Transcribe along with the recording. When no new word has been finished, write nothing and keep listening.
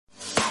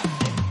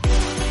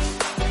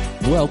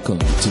Welcome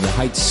to the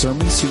Heights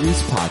Sermon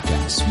Series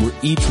podcast, where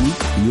each week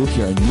you'll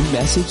hear a new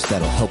message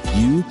that'll help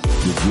you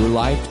live your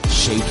life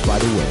shaped by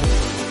the Word.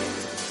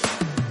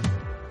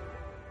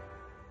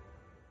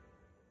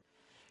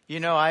 You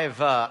know, I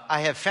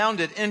have found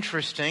it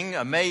interesting,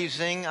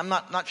 amazing, I'm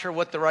not sure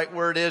what the right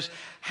word is,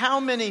 how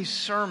many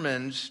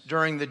sermons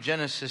during the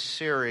Genesis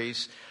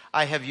series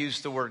I have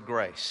used the word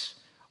grace.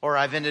 Or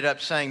I've ended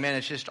up saying,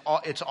 man,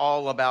 it's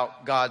all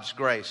about God's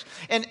grace.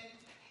 And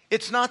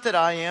it's not that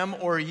I am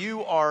or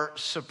you are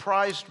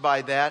surprised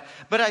by that,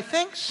 but I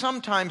think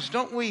sometimes,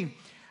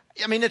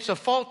 it's a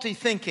faulty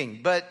thinking,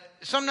 but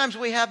sometimes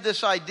we have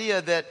this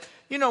idea that,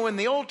 in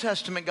the Old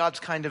Testament, God's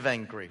kind of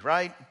angry,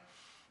 right?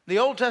 The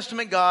Old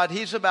Testament God,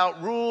 He's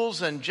about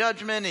rules and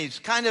judgment, He's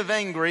kind of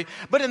angry,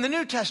 but in the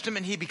New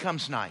Testament, He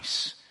becomes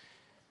nice.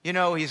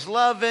 He's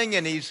loving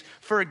and He's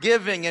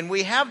forgiving, and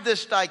we have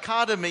this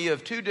dichotomy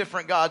of two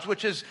different gods,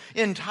 which is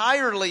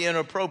entirely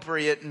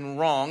inappropriate and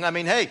wrong.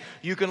 Hey,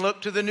 you can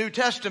look to the New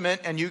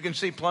Testament and you can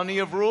see plenty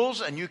of rules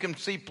and you can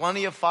see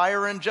plenty of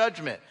fire and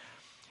judgment.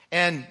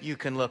 And you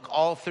can look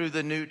all through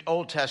the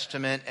Old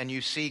Testament and you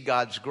see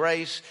God's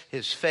grace,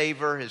 His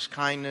favor, His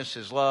kindness,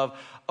 His love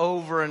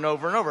over and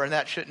over and over. And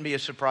that shouldn't be a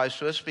surprise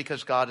to us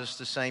because God is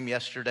the same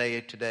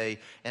yesterday, today,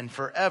 and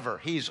forever.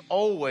 He's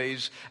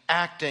always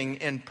acting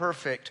in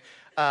perfect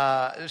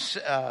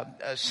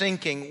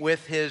syncing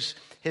with His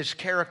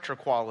character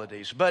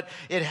qualities. But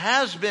it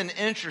has been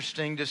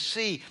interesting to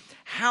see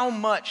how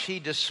much He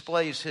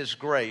displays His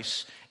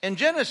grace in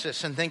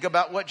Genesis. And think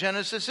about what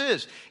Genesis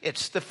is.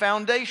 It's the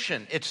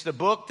foundation. It's the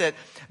book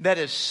that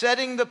is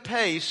setting the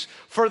pace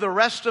for the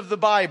rest of the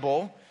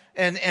Bible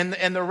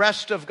and the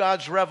rest of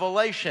God's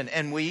revelation.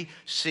 And we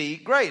see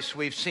grace.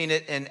 We've seen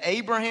it in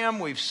Abraham.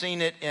 We've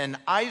seen it in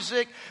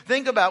Isaac.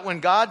 Think about when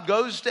God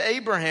goes to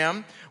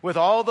Abraham with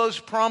all those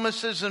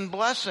promises and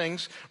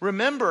blessings.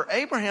 Remember,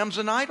 Abraham's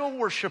an idol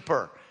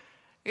worshiper.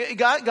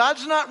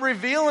 God's not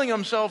revealing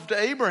Himself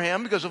to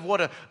Abraham because of what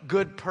a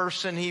good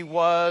person he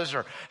was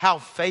or how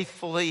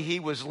faithfully he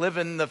was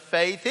living the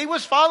faith. He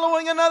was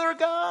following another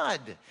God.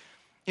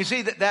 You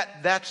see,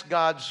 that's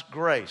God's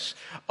grace.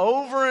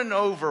 Over and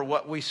over,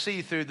 what we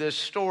see through this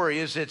story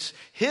is it's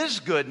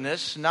His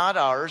goodness, not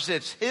ours.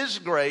 It's His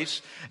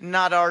grace,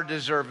 not our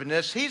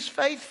deservedness. He's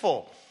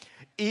faithful,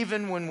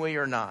 even when we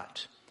are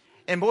not.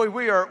 And boy,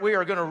 we are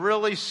going to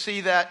really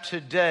see that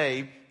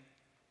today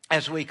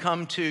as we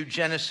come to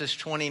Genesis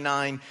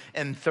 29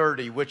 and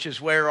 30, which is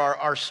where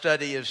our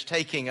study is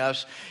taking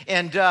us.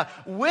 And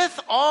with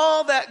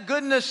all that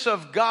goodness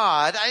of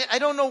God, I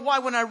don't know why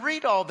when I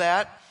read all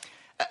that,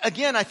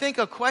 again, I think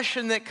a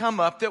question that come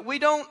up that we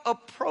don't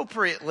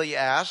appropriately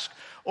ask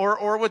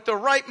or with the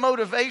right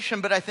motivation,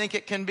 but I think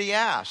it can be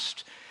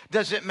asked.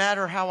 Does it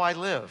matter how I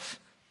live?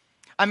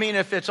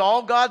 If it's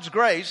all God's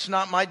grace,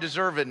 not my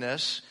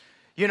deservedness,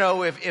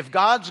 if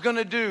God's going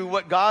to do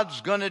what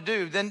God's going to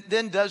do,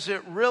 then does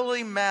it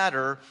really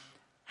matter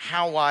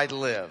how I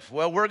live?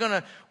 Well, we're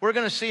going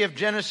to see if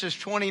Genesis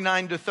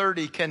 29 to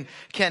 30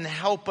 can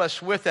help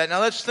us with that.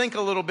 Now, let's think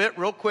a little bit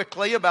real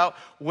quickly about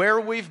where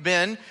we've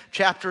been.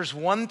 Chapters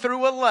 1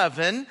 through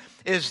 11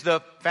 is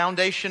the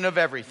foundation of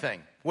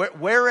everything.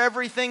 Where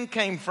everything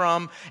came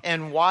from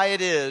and why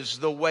it is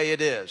the way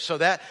it is. So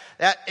that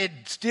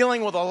it's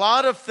dealing with a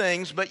lot of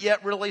things, but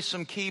yet really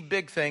some key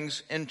big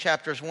things in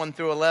chapters 1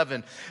 through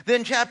 11.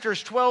 Then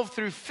chapters 12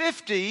 through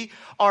 50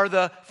 are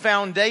the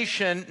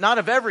foundation, not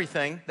of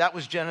everything. That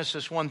was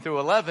Genesis 1 through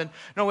 11.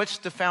 No, it's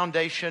the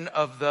foundation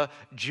of the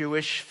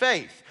Jewish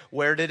faith.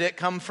 Where did it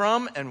come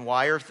from and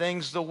why are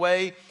things the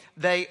way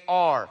they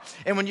are?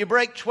 And when you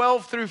break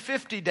 12 through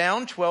 50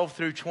 down, 12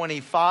 through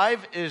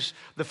 25 is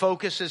the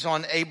focus is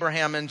on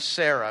Abraham and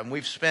Sarah. And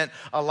we've spent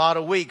a lot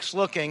of weeks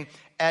looking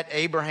at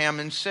Abraham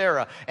and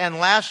Sarah. And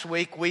last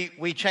week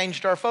we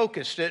changed our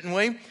focus, didn't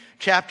we?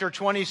 Chapter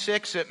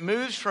 26, it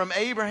moves from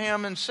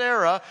Abraham and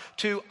Sarah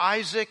to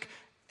Isaac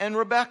and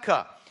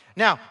Rebekah.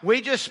 Now, we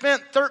just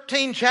spent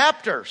 13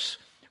 chapters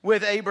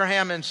with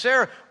Abraham and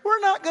Sarah. We're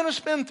not going to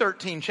spend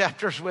 13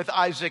 chapters with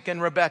Isaac and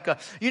Rebekah.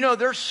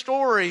 Their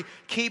story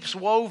keeps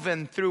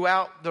woven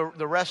throughout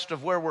the rest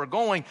of where we're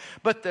going,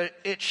 but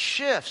it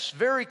shifts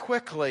very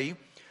quickly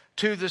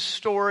to the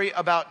story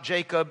about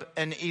Jacob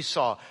and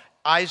Esau,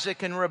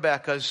 Isaac and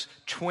Rebekah's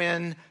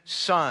twin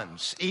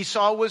sons.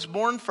 Esau was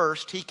born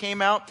first. He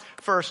came out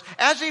first.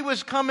 As he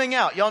was coming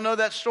out, y'all know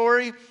that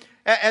story?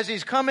 As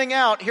he's coming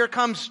out, here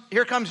comes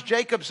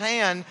Jacob's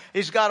hand.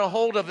 He's got a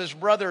hold of his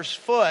brother's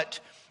foot.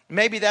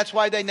 Maybe that's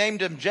why they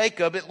named him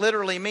Jacob. It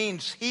literally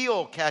means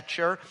heel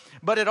catcher,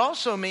 but it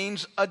also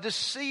means a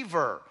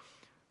deceiver.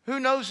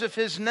 Who knows if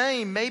his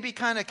name maybe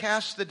kind of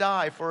cast the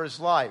die for his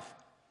life?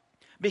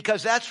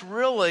 Because that's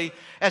really,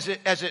 as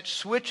it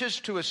switches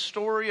to a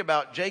story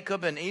about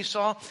Jacob and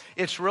Esau,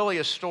 it's really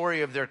a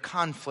story of their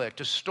conflict,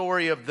 a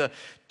story of the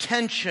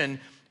tension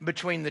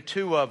between the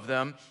two of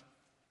them.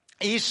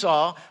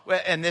 Esau,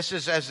 and this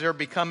is as they're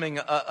becoming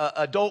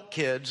adult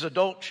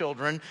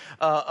children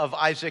of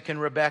Isaac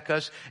and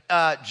Rebekah's,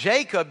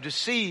 Jacob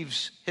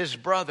deceives his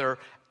brother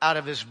out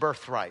of his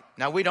birthright.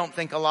 Now, we don't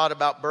think a lot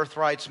about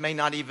birthrights, may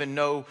not even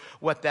know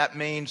what that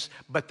means,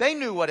 but they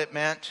knew what it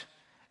meant.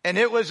 And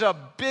it was a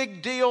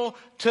big deal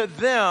to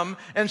them.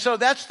 And so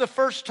that's the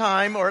first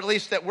time, or at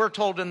least that we're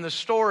told in the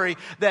story,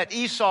 that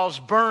Esau's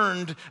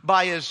burned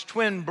by his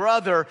twin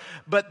brother.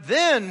 But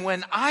then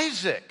when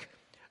Isaac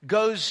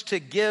goes to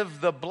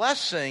give the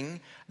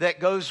blessing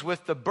that goes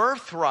with the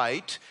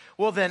birthright,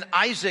 well, then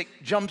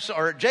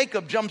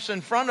Jacob jumps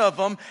in front of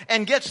him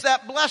and gets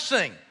that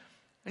blessing.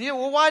 And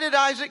well, why did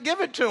Isaac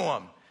give it to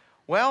him?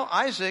 Well,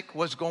 Isaac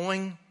was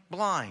going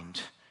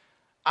blind.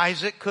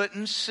 Isaac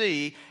couldn't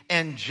see,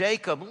 and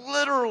Jacob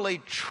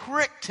literally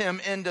tricked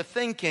him into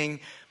thinking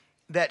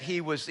that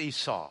he was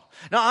Esau.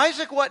 Now,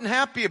 Isaac wasn't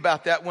happy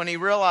about that when he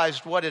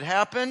realized what had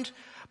happened,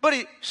 but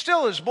he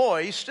still his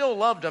boy. He still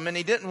loved him, and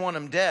he didn't want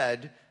him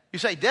dead. You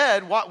say,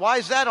 dead? Why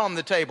is that on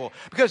the table?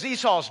 Because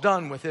Esau's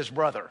done with his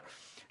brother.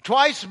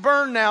 Twice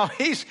burned now.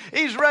 He's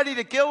ready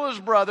to kill his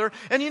brother.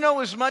 And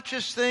as much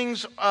as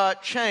things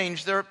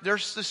change, they're the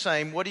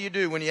same. What do you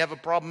do when you have a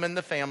problem in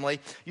the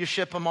family? You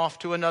ship them off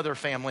to another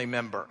family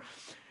member.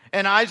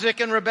 And Isaac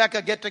and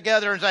Rebekah get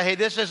together and say, hey,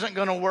 this isn't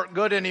going to work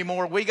good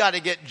anymore. We got to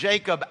get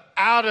Jacob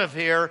out of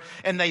here.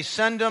 And they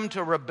send him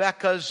to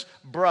Rebekah's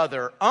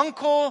brother,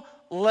 Uncle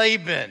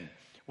Laban,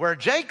 where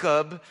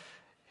Jacob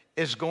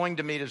is going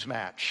to meet his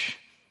match.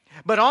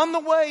 But on the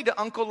way to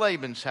Uncle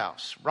Laban's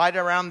house, right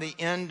around the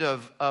end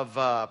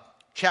of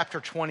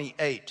chapter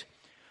 28,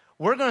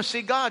 we're going to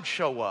see God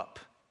show up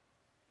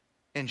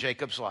in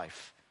Jacob's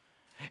life.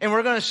 And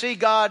we're going to see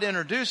God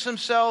introduce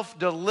himself,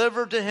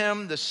 deliver to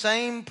him the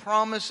same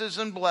promises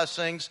and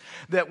blessings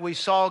that we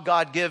saw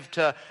God give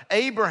to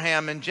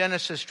Abraham in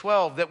Genesis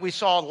 12, that we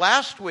saw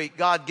last week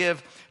God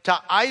give to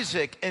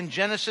Isaac in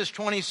Genesis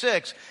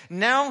 26.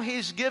 Now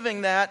he's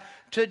giving that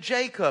to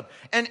Jacob.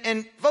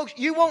 And folks,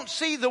 you won't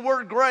see the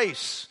word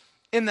grace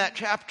in that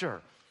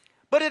chapter.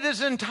 But it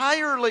is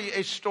entirely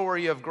a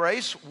story of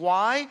grace.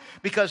 Why?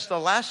 Because the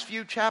last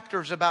few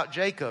chapters about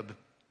Jacob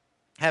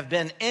have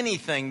been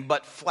anything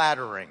but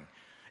flattering.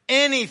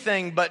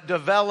 Anything but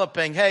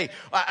developing. Hey,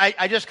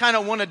 I just kind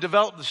of want to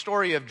develop the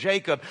story of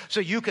Jacob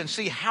so you can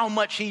see how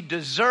much he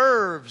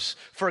deserves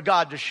for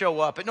God to show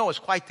up. And no, it's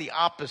quite the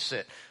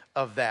opposite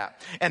of that.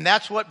 And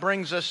that's what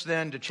brings us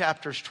then to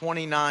chapters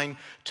 29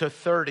 to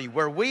 30,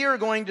 where we are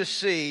going to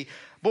see,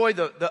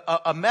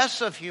 a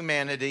mess of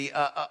humanity,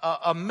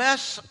 a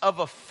mess of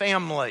a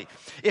family.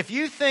 If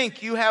you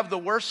think you have the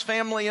worst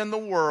family in the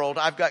world,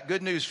 I've got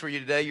good news for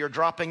you today. You're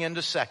dropping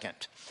into second.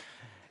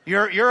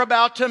 You're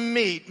about to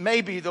meet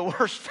maybe the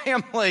worst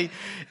family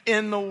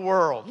in the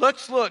world.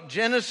 Let's look,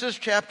 Genesis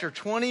chapter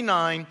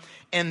 29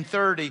 and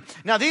 30.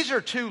 Now, these are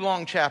two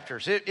long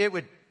chapters. It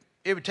would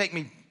take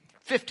me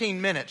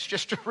 15 minutes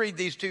just to read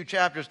these two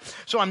chapters.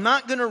 So I'm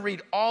not going to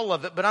read all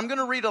of it, but I'm going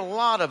to read a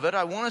lot of it.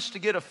 I want us to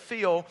get a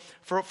feel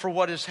for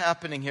what is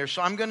happening here.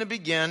 So I'm going to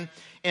begin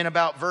in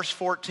about verse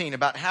 14,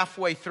 about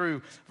halfway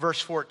through verse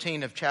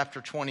 14 of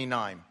chapter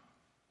 29.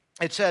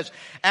 It says,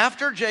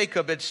 after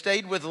Jacob had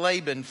stayed with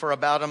Laban for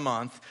about a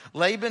month,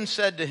 Laban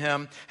said to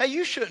him, hey,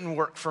 you shouldn't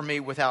work for me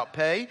without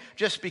pay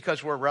just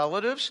because we're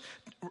relatives.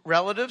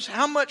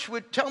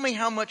 Tell me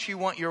how much you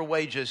want your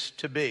wages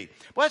to be.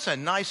 Well, that's a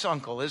nice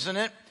uncle, isn't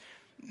it?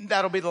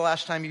 That'll be the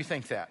last time you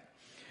think that.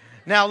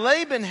 Now,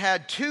 Laban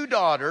had two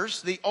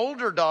daughters. The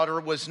older daughter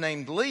was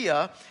named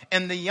Leah,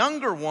 and the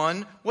younger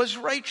one was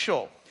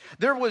Rachel.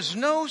 There was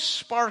no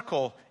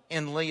sparkle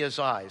in Leah's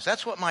eyes.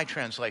 That's what my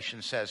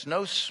translation says.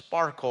 No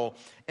sparkle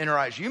in her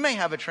eyes. You may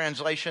have a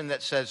translation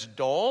that says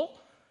dull.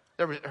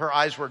 Her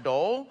eyes were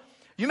dull.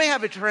 You may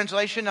have a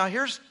translation, now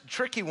here's a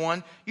tricky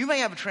one. You may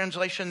have a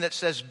translation that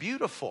says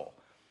beautiful.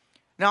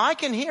 Now, I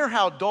can hear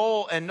how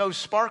dull and no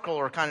sparkle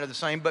are kind of the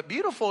same, but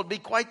beautiful would be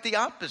quite the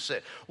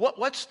opposite.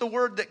 What's the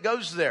word that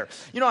goes there?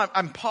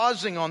 I'm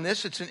pausing on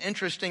this. It's an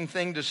interesting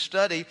thing to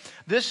study.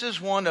 This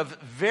is one of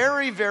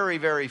very, very,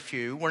 very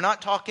few. We're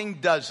not talking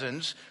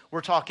dozens.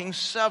 We're talking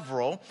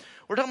several.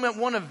 We're talking about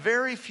one of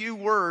very few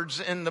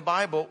words in the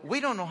Bible. We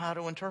don't know how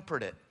to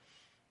interpret it.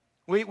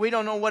 We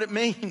don't know what it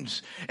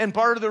means. And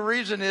part of the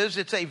reason is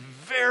it's a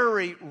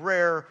very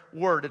rare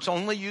word. It's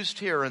only used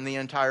here in the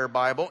entire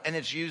Bible, and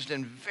it's used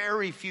in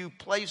very few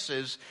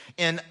places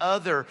in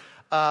other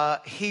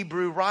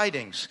Hebrew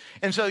writings.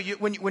 And so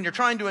when you're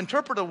trying to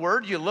interpret a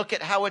word, you look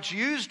at how it's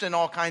used in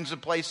all kinds of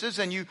places,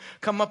 and you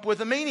come up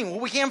with a meaning. Well,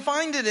 we can't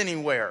find it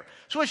anywhere.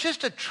 So it's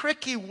just a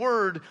tricky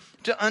word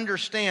to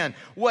understand.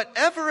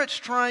 Whatever it's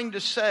trying to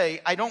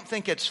say, I don't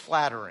think it's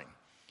flattering.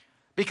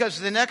 Because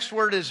the next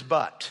word is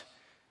but.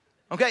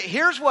 Okay,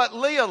 here's what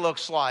Leah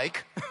looks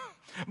like.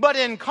 But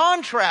in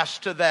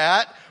contrast to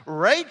that,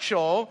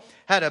 Rachel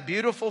had a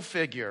beautiful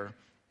figure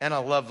and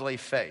a lovely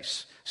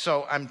face.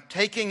 So I'm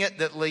taking it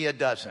that Leah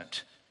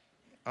doesn't.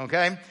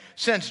 Okay?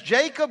 Since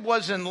Jacob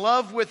was in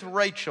love with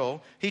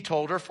Rachel, he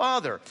told her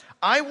father,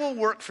 I will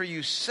work for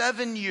you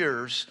 7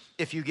 years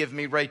if you give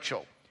me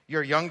Rachel,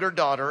 your younger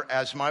daughter,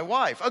 as my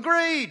wife.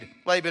 Agreed,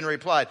 Laban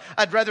replied.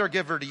 I'd rather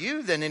give her to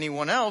you than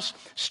anyone else.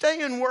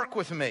 Stay and work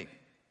with me.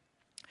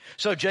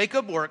 So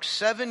Jacob worked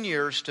 7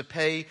 years to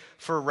pay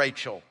for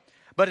Rachel,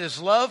 but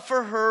his love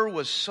for her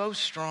was so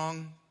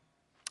strong.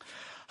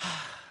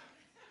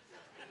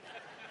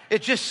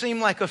 It just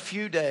seemed like a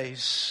few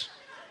days.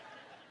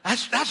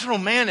 That's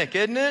romantic,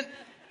 isn't it?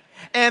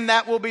 And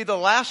that will be the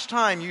last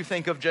time you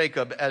think of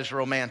Jacob as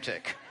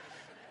romantic.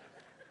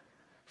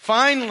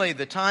 Finally,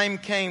 the time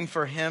came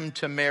for him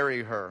to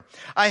marry her.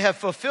 I have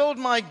fulfilled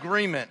my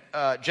agreement,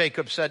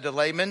 Jacob said to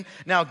Laban.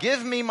 Now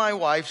give me my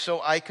wife so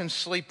I can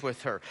sleep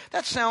with her.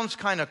 That sounds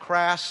kind of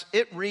crass.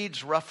 It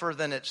reads rougher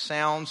than it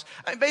sounds.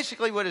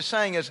 Basically what it's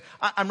saying is,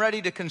 I'm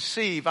ready to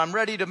conceive. I'm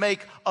ready to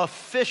make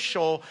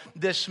official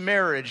this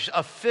marriage,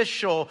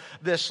 official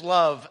this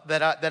love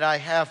that I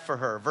have for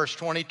her. Verse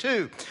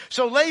 22.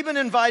 So Laban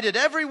invited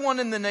everyone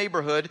in the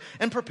neighborhood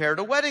and prepared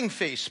a wedding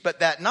feast. But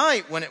that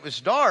night, when it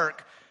was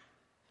dark,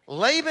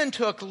 Laban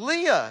took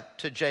Leah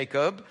to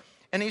Jacob,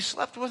 and he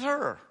slept with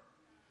her.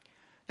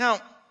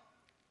 Now,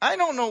 I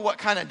don't know what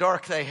kind of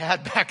dark they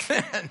had back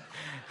then.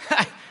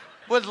 I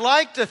would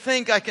like to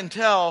think I can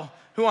tell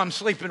who I'm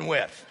sleeping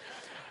with.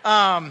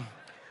 But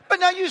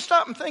now you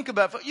stop and think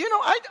about it. You know,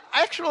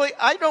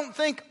 I don't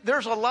think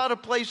there's a lot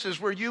of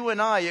places where you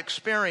and I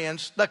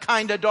experience the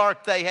kind of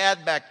dark they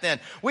had back then.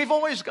 We've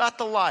always got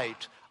the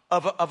light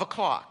of a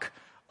clock.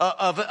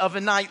 Of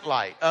a night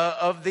light,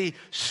 of the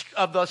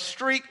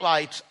street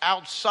lights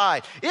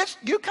outside.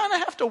 You kind of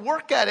have to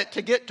work at it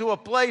to get to a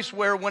place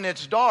where when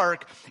it's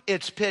dark,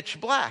 it's pitch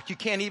black. You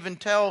can't even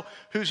tell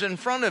who's in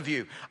front of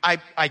you.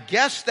 I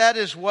guess that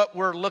is what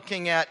we're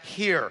looking at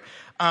here.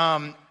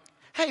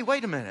 Hey,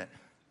 wait a minute.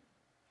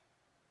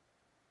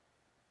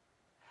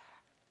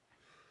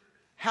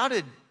 How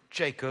did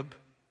Jacob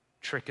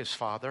trick his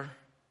father?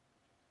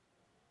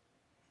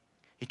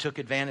 He took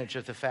advantage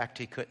of the fact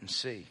he couldn't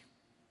see.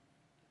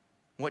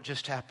 What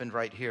just happened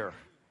right here?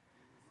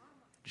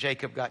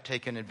 Jacob got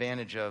taken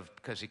advantage of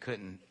because he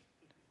couldn't.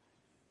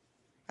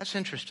 That's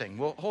interesting.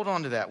 Well, hold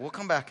on to that. We'll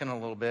come back in a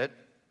little bit.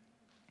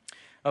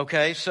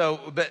 Okay, so,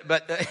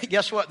 but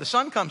guess what? The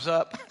sun comes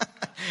up.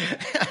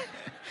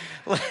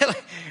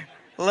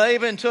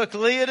 Laban took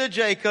Leah to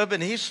Jacob,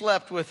 and he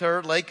slept with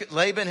her.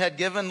 Laban had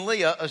given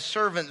Leah a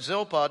servant,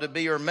 Zilpah, to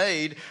be her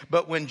maid.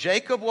 But when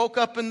Jacob woke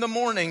up in the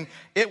morning,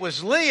 it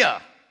was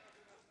Leah.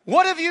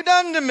 What have you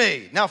done to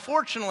me? Now,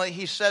 fortunately,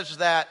 he says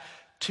that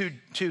to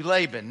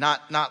Laban,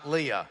 not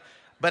Leah.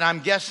 But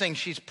I'm guessing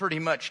she's pretty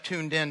much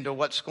tuned in to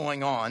what's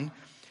going on.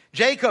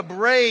 Jacob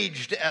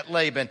raged at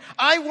Laban.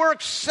 I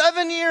worked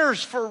 7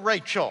 years for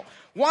Rachel.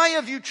 Why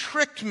have you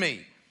tricked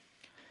me?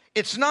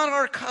 It's not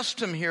our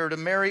custom here to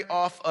marry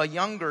off a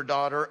younger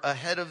daughter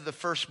ahead of the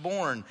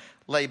firstborn,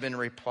 Laban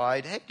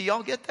replied. Hey, do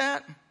y'all get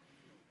that?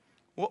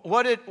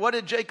 What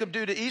did Jacob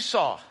do to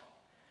Esau?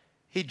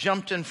 He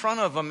jumped in front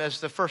of him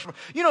as the first.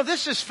 You know,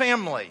 this is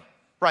family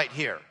right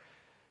here.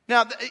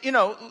 Now, you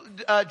know,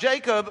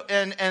 Jacob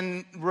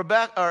and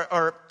Rebecca,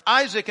 or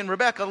Isaac and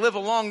Rebecca live a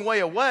long way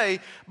away,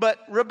 but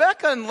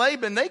Rebecca and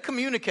Laban, they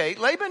communicate.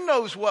 Laban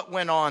knows what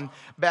went on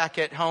back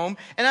at home.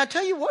 And I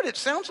tell you what, it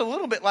sounds a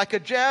little bit like a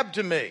jab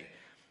to me.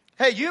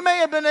 Hey, you may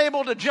have been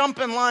able to jump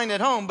in line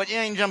at home, but you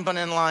ain't jumping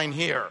in line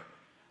here.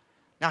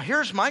 Now,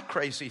 here's my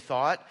crazy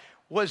thought.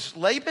 Was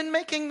Laban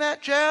making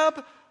that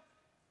jab?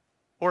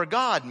 Or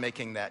God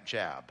making that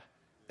jab?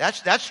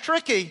 That's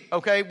tricky.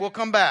 Okay, we'll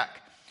come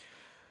back.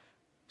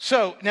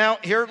 So now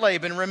here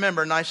Laban,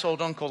 remember, nice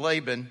old Uncle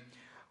Laban.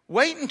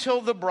 Wait until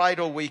the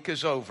bridal week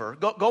is over.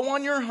 Go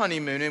on your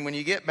honeymoon, and when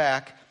you get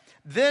back,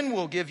 then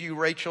we'll give you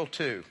Rachel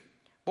too.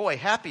 Boy,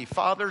 happy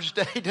Father's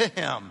Day to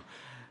him.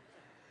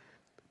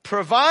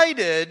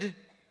 Provided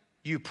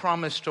you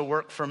promise to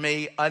work for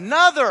me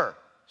another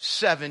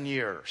 7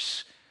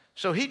 years.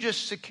 So he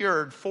just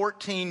secured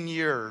 14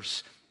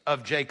 years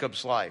of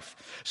Jacob's life.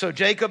 So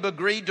Jacob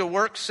agreed to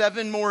work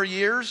 7 more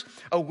years.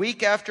 A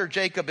week after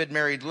Jacob had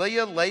married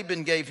Leah,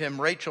 Laban gave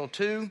him Rachel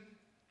too.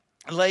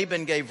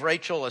 Laban gave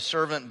Rachel a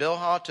servant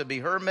Bilhah to be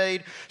her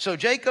maid. So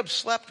Jacob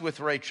slept with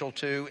Rachel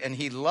too, and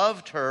he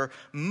loved her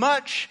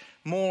much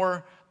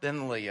more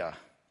than Leah.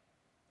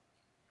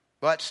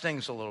 Well, that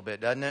stings a little bit,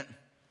 doesn't it?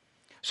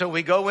 So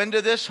we go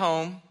into this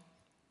home.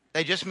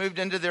 They just moved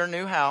into their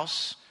new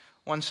house.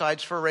 One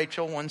side's for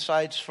Rachel, one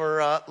side's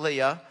for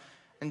Leah.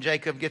 And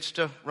Jacob gets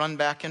to run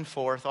back and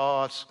forth.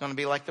 Oh, it's going to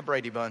be like the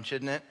Brady Bunch,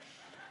 isn't it?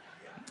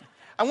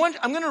 I'm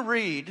going to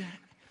read,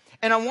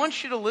 and I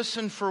want you to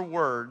listen for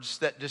words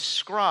that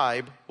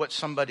describe what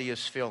somebody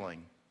is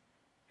feeling.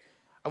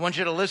 I want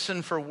you to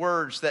listen for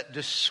words that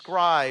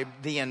describe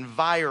the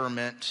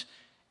environment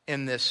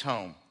in this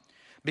home.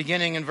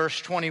 Beginning in verse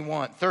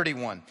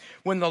 31.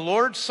 When the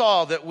Lord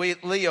saw that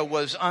Leah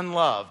was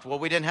unloved. Well,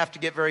 we didn't have to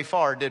get very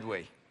far, did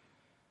we?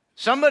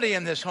 Somebody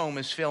in this home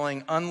is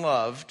feeling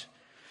unloved.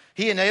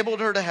 He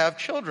enabled her to have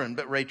children,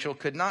 but Rachel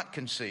could not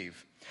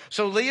conceive.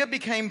 So Leah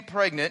became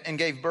pregnant and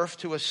gave birth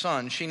to a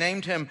son. She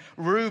named him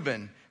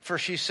Reuben, for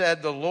she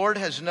said, the Lord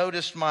has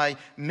noticed my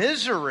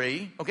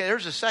misery. Okay,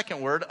 there's a second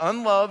word,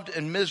 unloved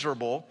and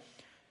miserable.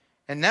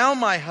 And now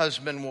my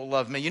husband will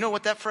love me. You know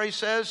what that phrase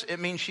says? It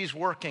means she's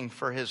working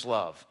for his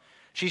love.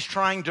 She's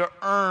trying to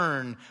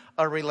earn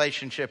a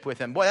relationship with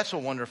him. Boy, that's a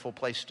wonderful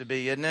place to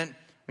be, isn't it?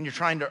 When you're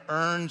trying to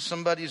earn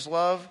somebody's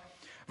love.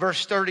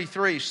 Verse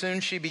 33, soon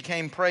she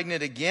became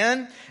pregnant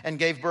again and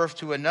gave birth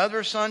to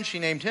another son. She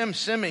named him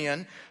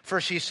Simeon,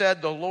 for she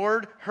said, the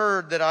Lord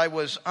heard that I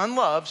was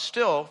unloved,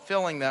 still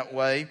feeling that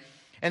way,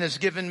 and has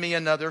given me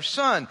another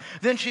son.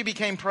 Then she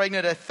became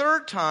pregnant a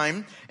third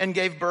time and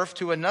gave birth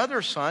to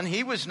another son.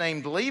 He was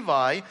named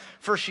Levi,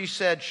 for she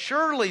said,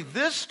 surely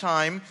this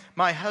time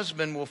my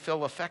husband will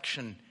feel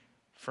affection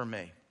for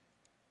me.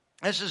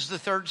 This is the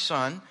third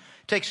son.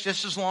 Takes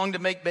just as long to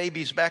make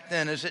babies back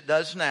then as it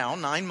does now,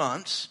 9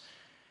 months.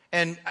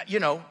 And, you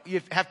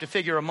have to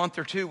figure a month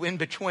or two in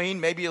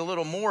between, maybe a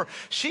little more.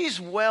 She's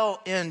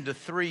well into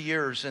 3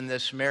 years in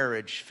this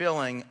marriage,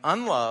 feeling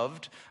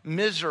unloved,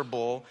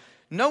 miserable,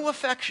 no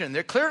affection.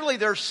 Clearly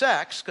there's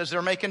sex because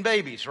they're making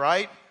babies,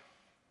 right?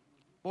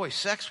 Boy,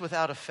 sex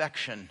without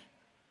affection,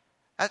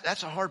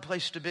 that's a hard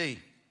place to be.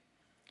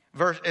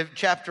 Verse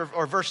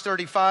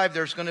 35,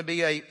 there's going to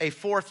be a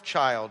fourth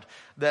child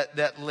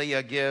that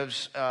Leah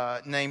gives,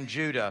 named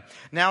Judah.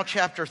 Now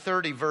chapter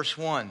 30, verse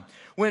 1.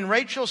 When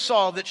Rachel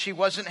saw that she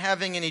wasn't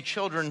having any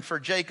children for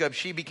Jacob,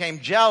 she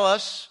became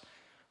jealous.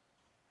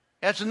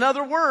 That's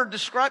another word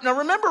described. Now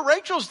remember,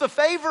 Rachel's the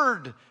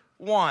favored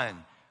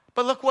one.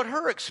 But look what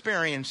her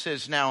experience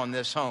is now in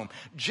this home.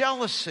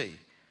 Jealousy.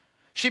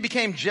 She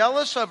became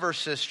jealous of her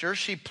sister.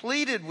 She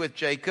pleaded with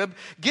Jacob,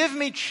 give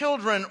me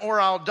children or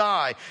I'll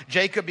die.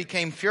 Jacob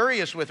became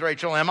furious with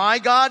Rachel. Am I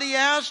God, he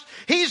asked?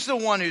 He's the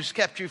one who's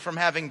kept you from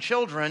having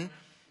children.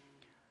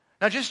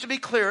 Now, just to be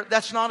clear,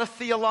 that's not a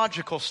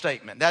theological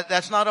statement.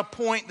 That's not a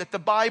point that the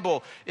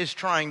Bible is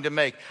trying to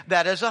make.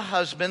 That is a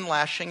husband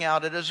lashing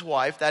out at his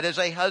wife. That is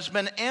a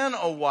husband and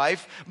a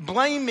wife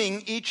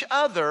blaming each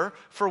other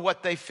for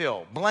what they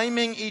feel.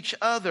 Blaming each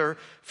other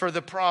for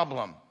the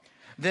problem.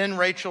 Then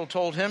Rachel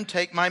told him,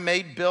 take my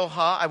maid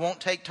Bilhah. I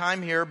won't take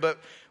time here, but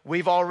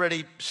we've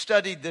already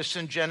studied this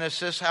in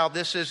Genesis, how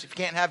this is, if you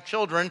can't have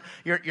children,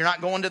 you're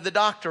not going to the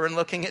doctor and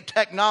looking at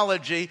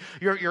technology.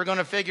 You're going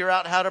to figure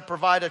out how to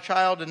provide a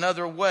child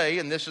another way.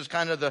 And this is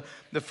kind of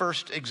the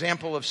first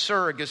example of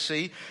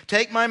surrogacy.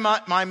 Take my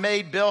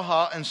maid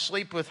Bilhah and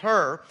sleep with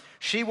her.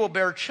 She will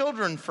bear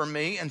children for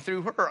me, and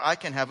through her I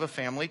can have a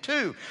family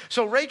too.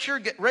 So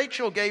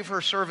Rachel gave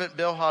her servant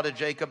Bilhah to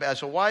Jacob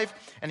as a wife,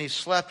 and he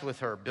slept with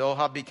her.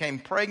 Bilhah became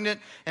pregnant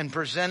and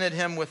presented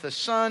him with a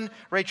son.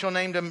 Rachel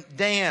named him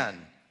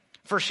Dan,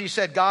 for she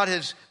said, God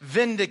has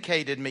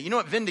vindicated me. You know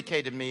what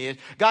vindicated me is?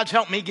 God's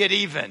helped me get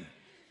even.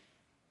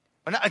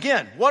 And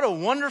again, what a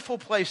wonderful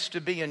place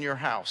to be in your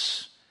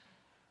house,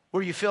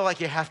 where you feel like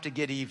you have to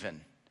get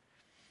even.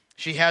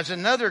 She has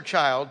another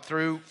child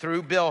through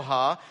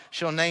Bilhah.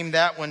 She'll name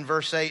that one,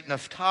 verse 8,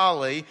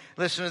 Naphtali.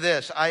 Listen to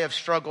this. I have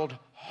struggled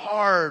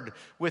hard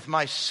with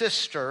my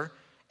sister,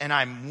 and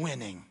I'm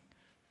winning.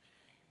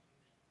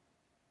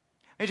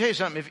 Let me tell you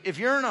something. If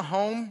you're in a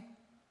home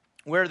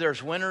where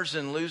there's winners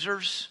and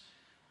losers,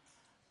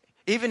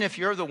 even if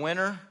you're the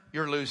winner,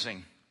 you're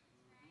losing.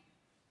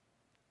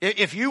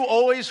 If you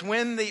always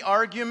win the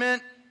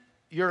argument,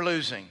 you're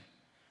losing.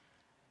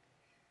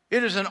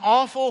 It is an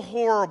awful,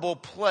 horrible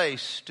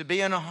place to be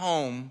in a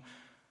home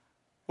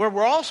where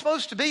we're all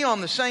supposed to be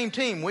on the same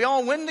team. We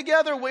all win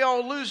together, we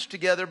all lose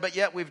together, but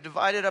yet we've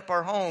divided up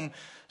our home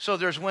so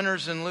there's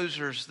winners and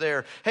losers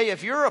there. Hey,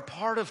 if you're a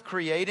part of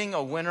creating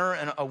a winner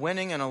and a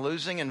winning and a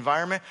losing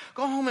environment,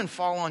 go home and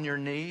fall on your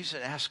knees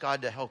and ask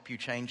God to help you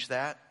change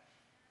that.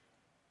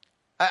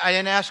 I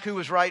didn't ask who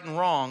was right and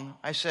wrong.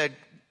 I said,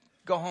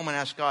 go home and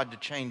ask God to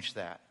change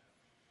that.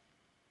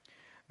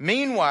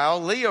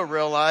 Meanwhile, Leah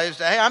realized,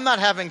 hey, I'm not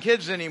having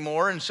kids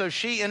anymore. And so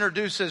she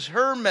introduces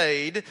her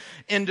maid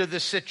into the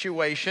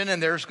situation.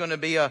 And there's going to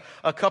be a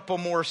couple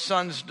more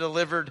sons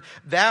delivered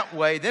that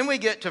way. Then we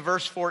get to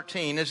verse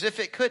 14, as if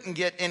it couldn't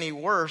get any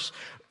worse.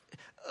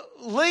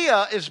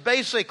 Leah is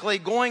basically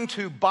going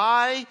to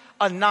buy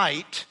a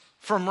night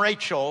from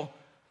Rachel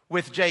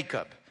with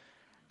Jacob.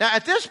 Now,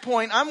 at this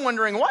point, I'm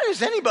wondering, why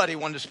does anybody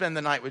want to spend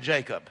the night with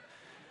Jacob?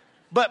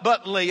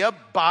 But Leah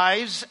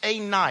buys a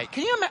night.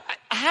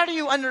 How do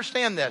you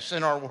understand this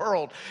in our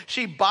world?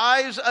 She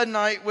buys a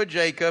night with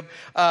Jacob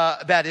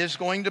that is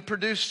going to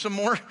produce some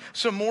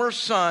more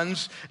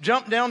sons.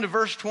 Jump down to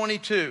verse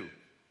 22.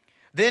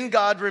 Then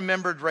God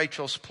remembered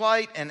Rachel's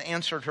plight and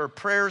answered her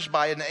prayers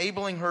by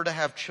enabling her to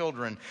have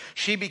children.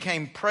 She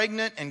became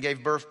pregnant and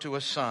gave birth to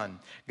a son.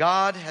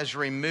 God has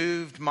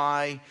removed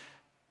my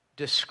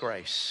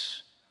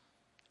disgrace.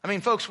 I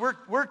mean, folks,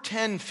 we're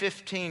 10,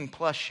 15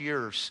 plus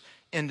years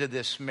into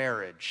this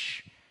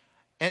marriage.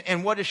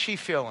 And what is she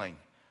feeling?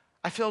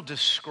 I feel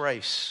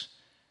disgrace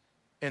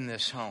in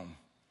this home.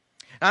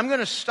 I'm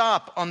going to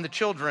stop on the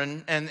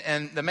children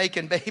and the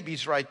making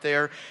babies right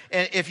there.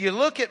 And if you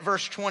look at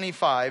verse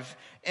 25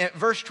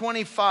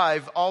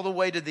 all the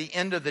way to the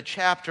end of the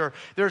chapter,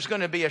 there's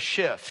going to be a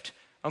shift.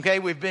 Okay,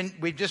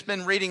 we've just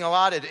been reading a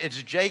lot.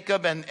 It's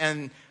Jacob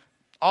and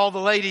all the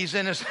ladies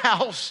in his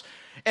house.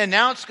 And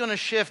now it's going to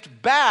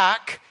shift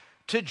back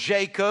to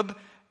Jacob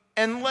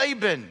and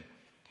Laban.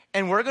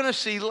 And we're going to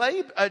see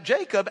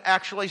Jacob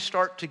actually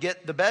start to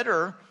get the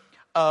better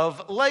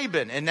of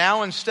Laban. And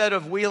now instead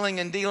of wheeling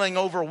and dealing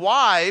over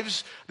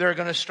wives, they're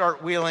going to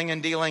start wheeling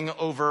and dealing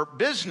over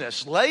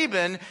business.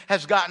 Laban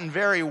has gotten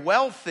very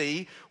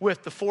wealthy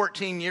with the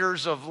 14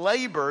 years of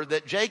labor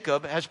that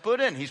Jacob has put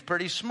in. He's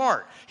pretty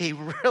smart. He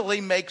really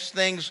makes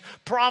things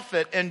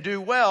profit and do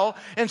well.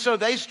 And so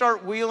they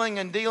start wheeling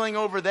and dealing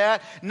over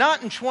that.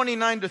 Not in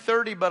 29 to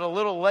 30, but a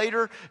little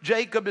later,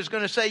 Jacob is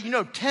going to say,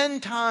 10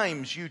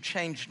 times you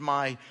changed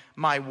my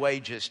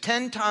wages.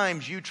 10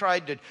 times you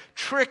tried to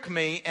trick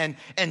me and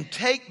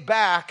take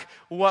back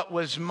what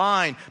was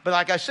mine. But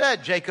like I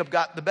said, Jacob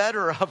got the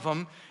better of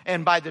them.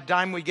 And by the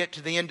time we get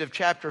to the end of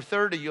chapter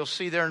 30, you'll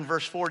see there in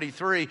verse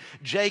 43,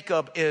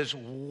 Jacob is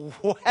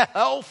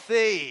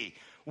wealthy.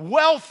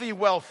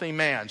 Wealthy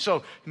man.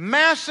 So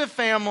massive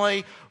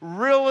family,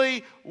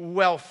 really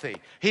wealthy.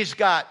 He's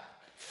got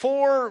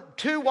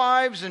 2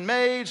 wives and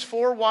maids,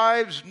 4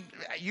 wives.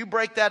 You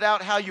break that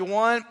out how you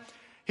want.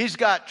 He's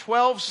got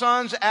 12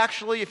 sons.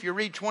 Actually, if you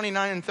read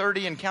 29 and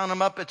 30 and count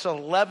them up, it's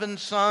 11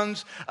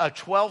 sons. A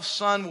 12th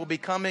son will be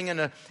coming in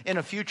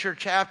a future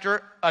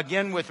chapter,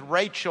 again with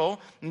Rachel,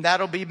 and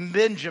that'll be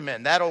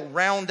Benjamin. That'll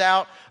round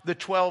out the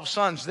 12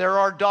 sons. There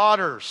are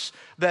daughters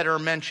that are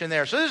mentioned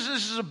there. So this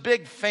is a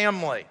big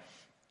family.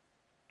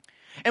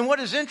 And what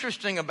is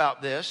interesting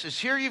about this is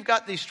here you've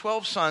got these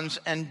 12 sons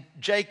and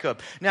Jacob.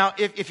 Now,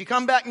 if you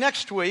come back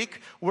next week,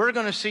 we're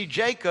going to see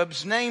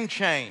Jacob's name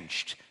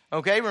changed.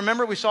 Okay,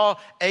 remember we saw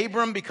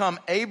Abram become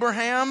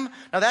Abraham?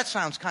 Now that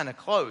sounds kind of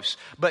close,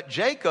 but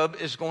Jacob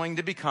is going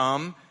to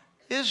become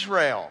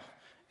Israel.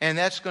 And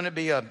that's going to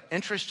be an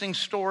interesting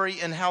story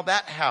in how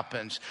that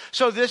happens.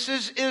 So this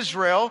is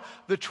Israel.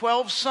 The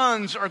 12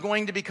 sons are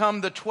going to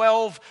become the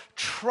 12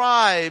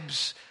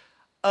 tribes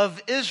of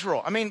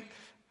Israel. I mean,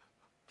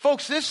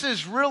 folks, this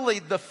is really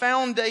the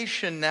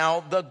foundation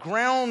now, the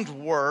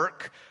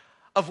groundwork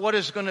of what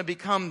is going to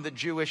become the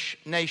Jewish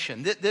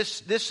nation.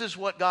 This is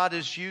what God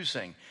is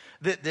using.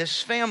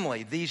 This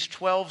family, these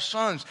 12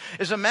 sons.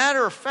 As a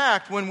matter of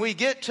fact, when we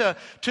get to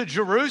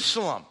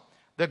Jerusalem,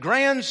 the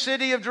grand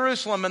city of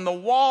Jerusalem, and the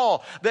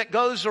wall that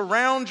goes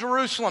around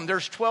Jerusalem,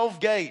 there's 12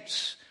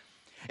 gates.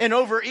 And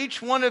over each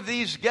one of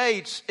these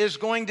gates is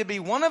going to be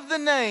one of the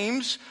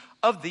names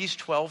of these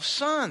 12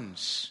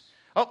 sons.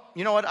 Oh,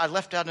 you know what? I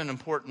left out an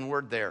important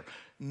word there.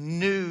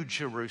 New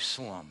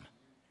Jerusalem.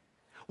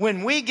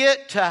 When we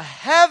get to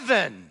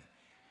heaven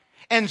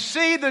and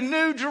see the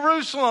New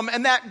Jerusalem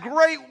and that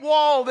great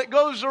wall that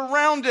goes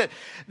around it,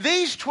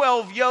 these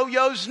 12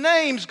 yo-yos'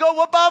 names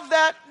go above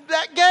that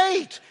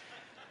gate.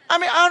 I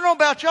mean, I don't know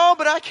about y'all,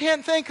 but I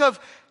can't think of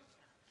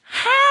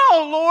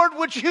how, Lord,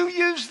 would you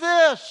use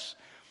this?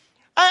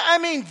 I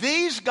mean,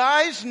 these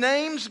guys'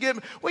 names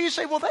well, you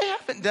say, well, they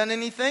haven't done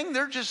anything.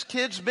 They're just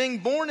kids being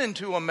born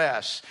into a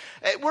mess.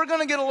 We're going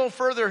to get a little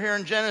further here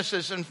in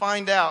Genesis and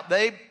find out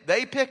they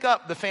pick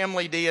up the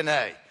family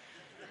DNA.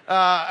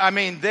 I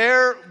mean,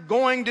 they're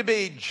going to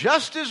be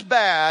just as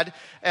bad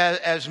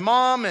as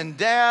mom and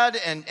dad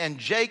and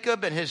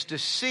Jacob and his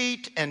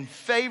deceit and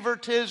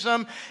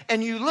favoritism.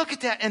 And you look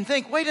at that and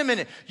think, wait a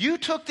minute, you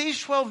took these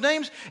 12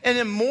 names and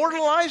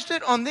immortalized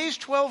it on these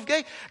 12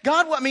 gates?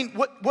 God,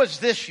 was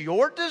this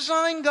your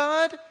design,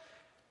 God?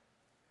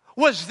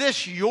 Was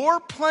this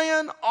your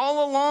plan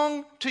all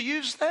along to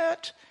use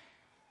that?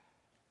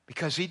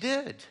 Because he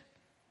did.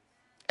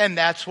 And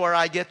that's where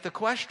I get the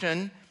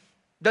question,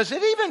 does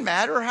it even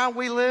matter how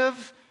we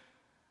live?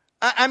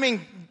 I mean,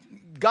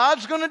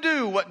 God's going to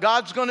do what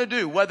God's going to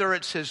do, whether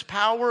it's his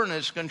power and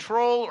his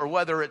control or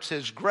whether it's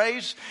his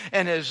grace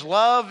and his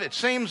love. It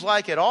seems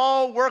like it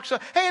all works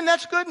out. Hey, and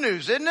that's good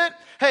news, isn't it?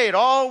 Hey, it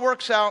all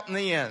works out in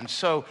the end.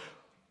 So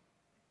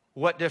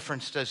what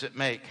difference does it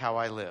make how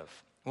I live?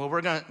 Well,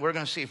 we're going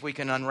to see if we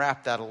can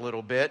unwrap that a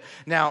little bit.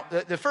 Now,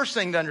 the first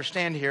thing to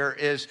understand here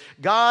is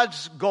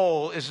God's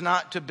goal is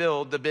not to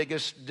build the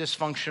biggest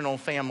dysfunctional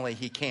family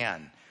he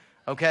can.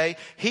 Okay?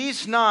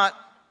 He's not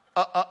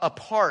a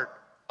part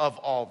of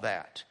all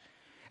that.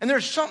 And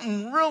there's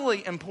something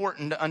really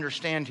important to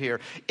understand here.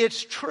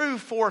 It's true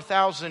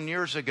 4,000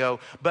 years ago,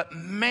 but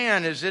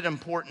man, is it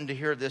important to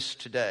hear this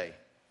today.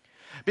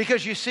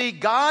 Because you see,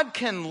 God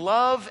can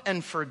love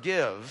and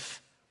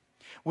forgive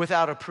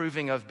without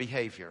approving of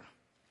behavior.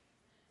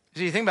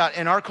 So you think about it,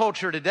 in our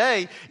culture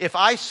today, if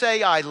I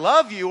say I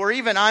love you, or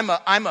even I'm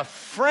a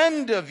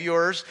friend of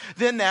yours,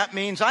 then that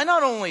means I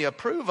not only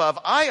approve of,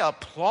 I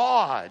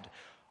applaud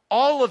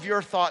all of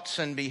your thoughts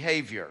and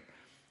behavior.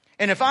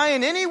 And if I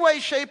in any way,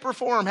 shape, or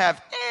form have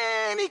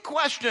any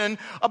question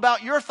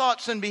about your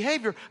thoughts and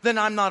behavior, then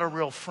I'm not a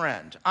real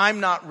friend. I'm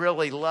not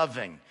really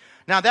loving.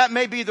 Now that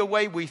may be the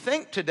way we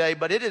think today,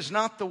 but it is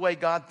not the way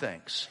God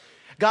thinks.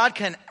 God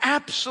can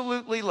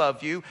absolutely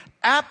love you,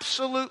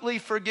 absolutely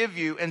forgive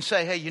you, and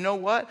say, hey, you know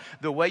what?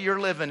 The way you're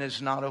living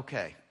is not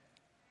okay.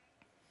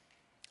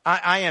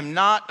 I am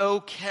not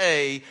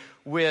okay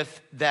with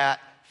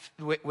that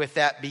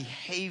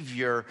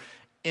behavior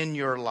in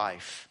your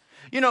life.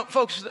 You know,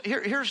 folks,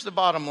 here's the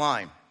bottom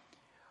line.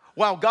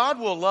 While God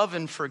will love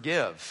and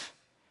forgive,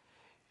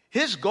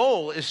 His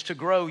goal is to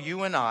grow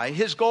you and I.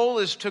 His goal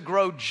is to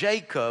grow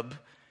Jacob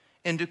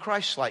into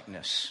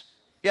Christ-likeness.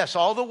 Yes,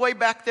 all the way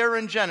back there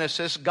in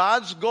Genesis,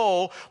 God's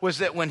goal was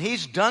that when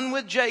he's done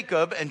with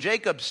Jacob and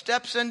Jacob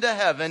steps into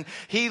heaven,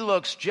 he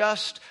looks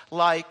just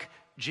like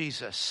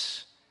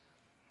Jesus.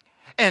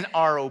 And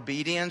our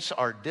obedience,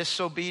 our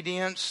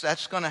disobedience,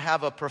 that's going to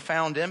have a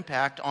profound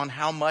impact on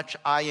how much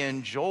I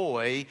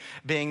enjoy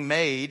being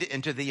made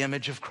into the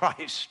image of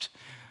Christ.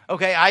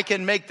 Okay, I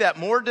can make that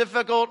more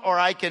difficult or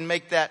I can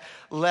make that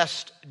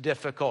less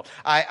difficult.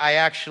 I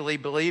actually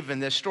believe in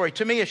this story.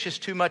 To me, it's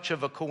just too much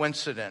of a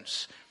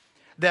coincidence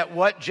that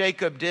what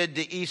Jacob did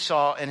to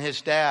Esau and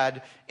his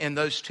dad in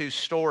those two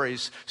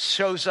stories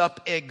shows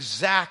up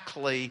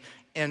exactly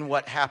in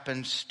what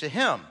happens to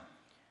him.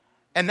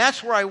 And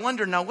that's where I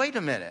wonder, now wait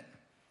a minute.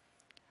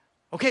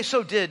 Okay,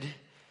 so did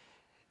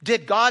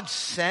God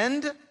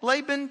send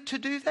Laban to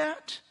do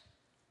that?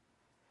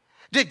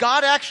 Did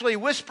God actually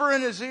whisper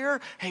in his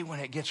ear, hey, when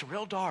it gets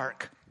real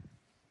dark,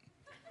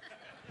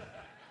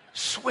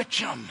 switch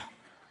them?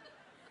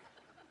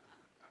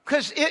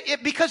 Because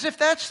if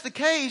that's the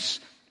case,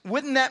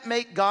 wouldn't that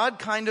make God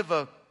kind of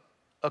a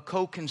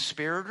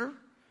co-conspirator?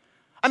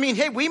 I mean,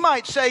 hey, we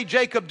might say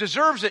Jacob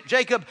deserves it.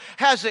 Jacob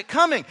has it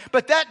coming.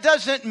 But that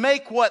doesn't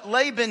make what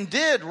Laban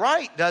did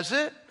right, does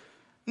it?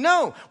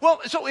 No.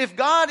 Well, so if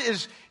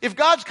God's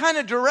kind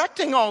of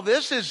directing all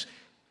this,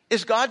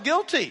 is God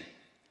guilty?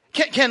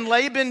 Can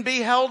Laban be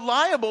held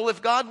liable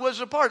if God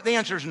was a part? The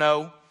answer is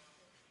no.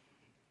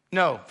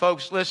 No,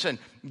 folks, listen.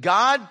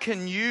 God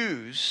can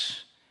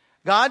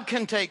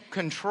take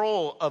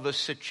control of a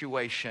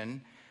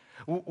situation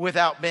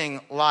without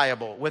being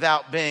liable,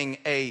 without being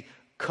a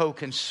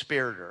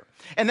co-conspirator.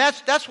 And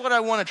that's what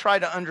I want to try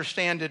to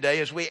understand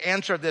today as we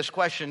answer this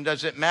question,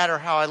 does it matter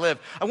how I live?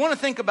 I want to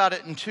think about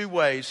it in two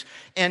ways.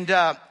 And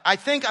I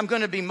think I'm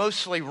going to be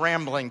mostly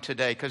rambling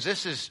today because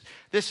this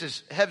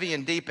is heavy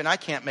and deep and I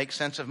can't make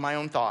sense of my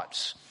own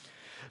thoughts.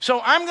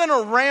 So I'm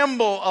going to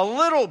ramble a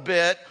little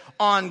bit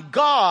on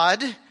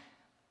God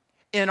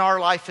in our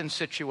life and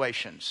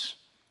situations.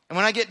 And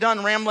when I get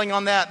done rambling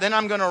on that, then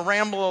I'm going to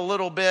ramble a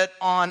little bit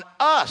on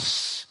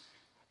us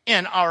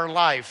in our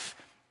life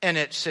and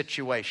its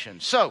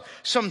situations. So,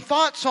 some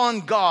thoughts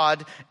on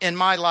God in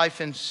my life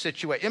and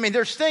situation. I mean,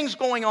 there's things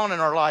going on in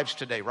our lives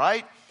today,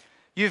 right?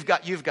 You've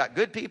got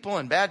good people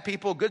and bad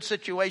people, good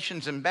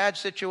situations and bad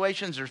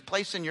situations. There's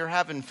places you're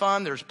having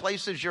fun. There's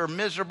places you're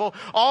miserable.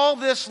 All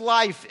this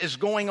life is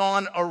going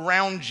on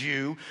around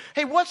you.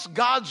 Hey, what's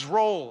God's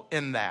role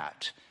in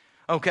that?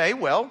 Okay,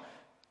 well,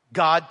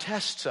 God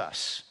tests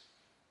us.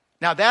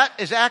 Now, that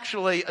is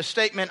actually a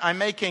statement I'm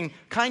making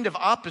kind of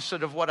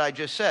opposite of what I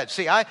just said.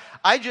 See, I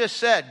just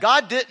said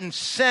God didn't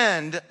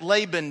send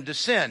Laban to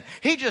sin.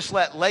 He just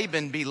let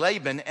Laban be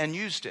Laban and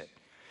used it.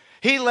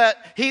 He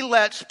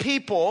lets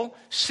people,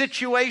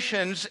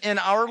 situations in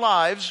our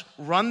lives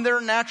run their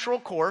natural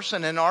course.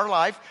 And in our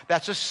life,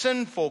 that's a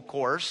sinful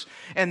course.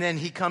 And then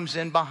he comes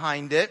in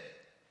behind it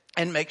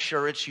and makes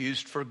sure it's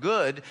used for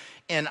good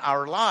in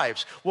our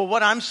lives. Well,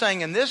 what I'm saying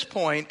in this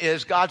point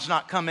is God's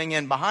not coming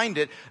in behind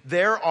it.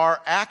 There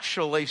are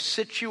actually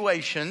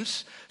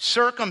situations,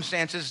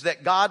 circumstances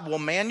that God will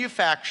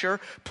manufacture,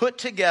 put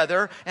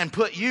together, and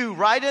put you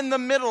right in the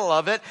middle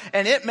of it.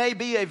 And it may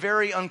be a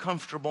very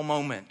uncomfortable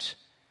moment.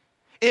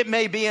 It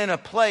may be in a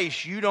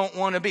place you don't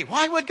want to be.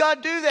 Why would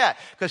God do that?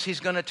 Because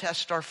he's going to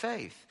test our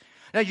faith.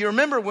 Now, you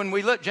remember when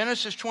we looked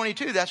Genesis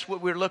 22, that's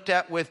what we looked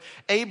at with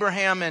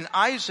Abraham and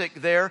Isaac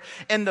there.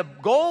 And the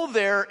goal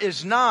there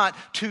is not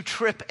to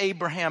trip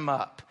Abraham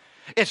up.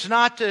 It's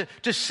not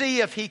to see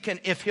if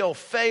he'll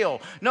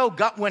fail. No,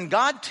 God, when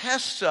God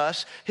tests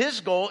us, his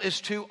goal is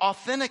to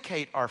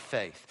authenticate our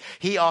faith.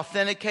 He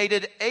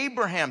authenticated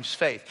Abraham's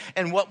faith.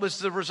 And what was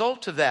the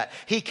result of that?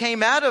 He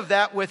came out of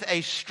that with a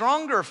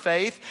stronger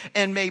faith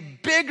and a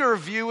bigger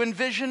view and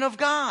vision of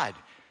God.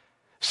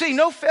 See,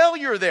 no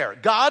failure there.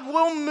 God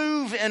will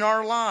move in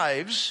our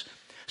lives,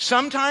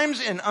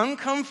 sometimes in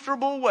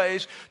uncomfortable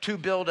ways, to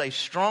build a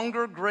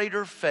stronger,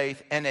 greater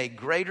faith and a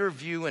greater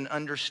view and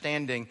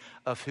understanding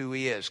of who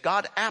he is.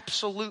 God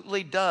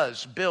absolutely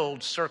does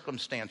build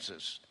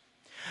circumstances.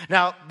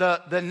 Now,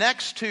 the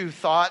next two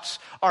thoughts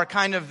are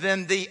kind of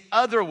then the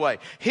other way.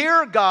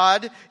 Here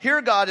God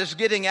is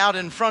getting out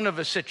in front of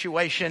a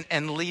situation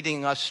and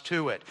leading us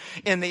to it.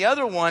 In the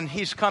other one,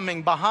 he's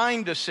coming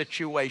behind a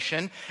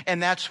situation,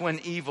 and that's when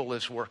evil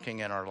is working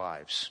in our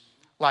lives.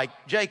 Like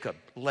Jacob,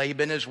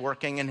 Laban is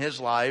working in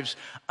his lives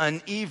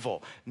an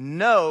evil.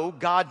 No,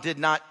 God did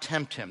not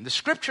tempt him. The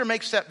scripture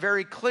makes that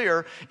very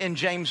clear in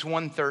James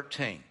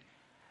 1:13.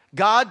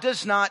 God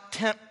does not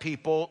tempt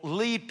people,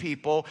 lead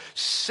people,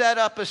 set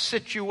up a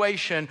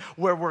situation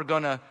where we're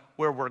gonna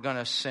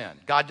sin.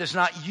 God does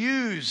not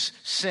use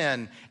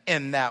sin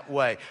in that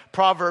way.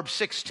 Proverbs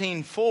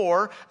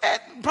 16:4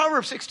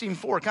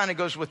 kind of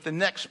goes with the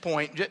next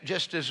point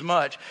just as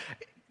much.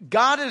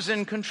 God is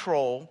in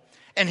control,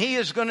 and he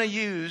is going to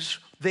use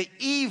the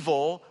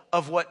evil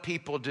of what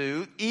people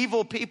do,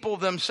 evil people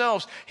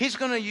themselves. He's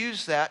going to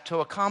use that to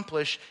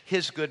accomplish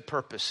his good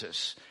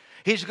purposes.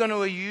 He's going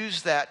to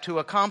use that to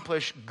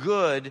accomplish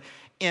good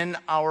in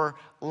our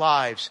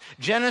lives.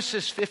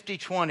 Genesis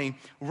 50:20,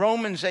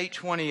 Romans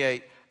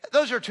 8:28.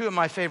 Those are two of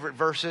my favorite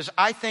verses.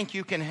 I think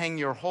you can hang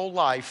your whole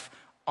life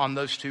on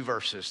those two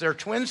verses. They're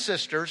twin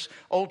sisters,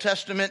 Old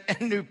Testament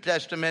and New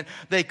Testament.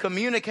 They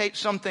communicate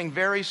something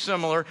very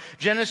similar.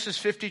 Genesis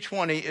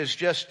 50:20 is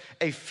just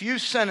a few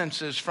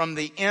sentences from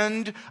the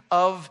end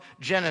of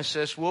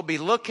Genesis. We'll be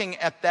looking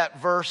at that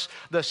verse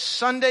the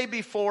Sunday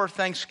before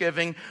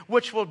Thanksgiving,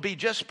 which will be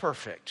just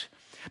perfect.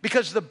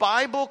 Because the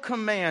Bible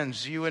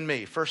commands you and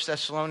me, 1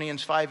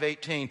 Thessalonians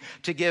 5:18,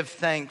 to give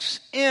thanks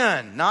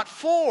in, not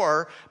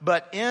for,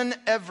 but in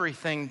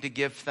everything to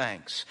give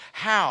thanks.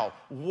 How?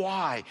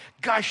 Why?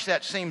 Gosh,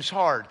 that seems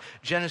hard.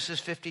 Genesis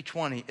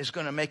 50:20 is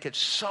going to make it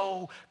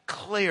so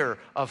clear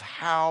of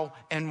how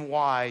and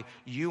why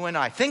you and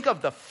I. Think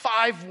of the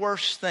 5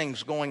 worst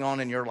things going on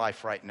in your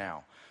life right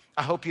now.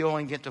 I hope you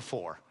only get to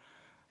 4.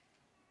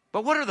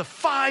 But what are the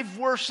 5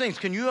 worst things?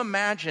 Can you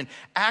imagine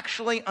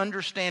actually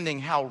understanding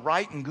how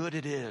right and good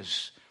it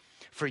is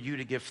for you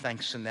to give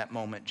thanks in that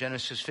moment?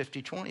 Genesis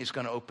 50:20 is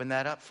going to open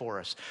that up for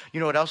us. You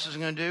know what else is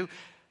going to do?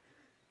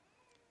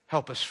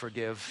 Help us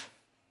forgive.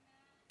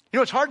 You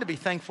know, it's hard to be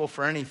thankful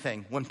for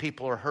anything when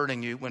people are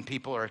hurting you, when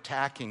people are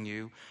attacking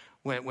you,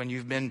 when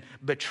you've been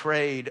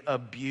betrayed,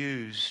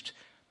 abused.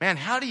 Man,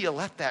 how do you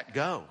let that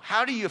go?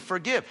 How do you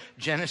forgive?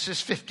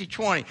 Genesis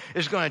 50:20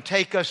 is going to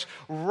take us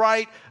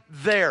right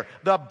there.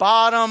 The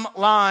bottom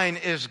line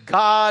is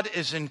God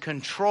is in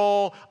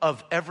control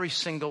of every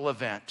single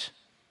event.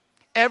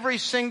 Every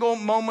single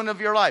moment of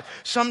your life.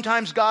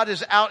 Sometimes God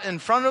is out in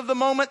front of the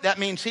moment. That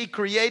means He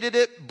created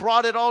it,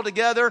 brought it all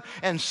together,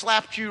 and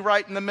slapped you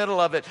right in the middle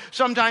of it.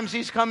 Sometimes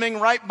He's coming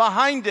right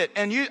behind it.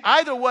 And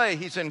either way,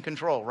 He's in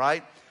control,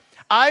 right?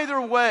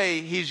 Either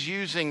way, He's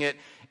using it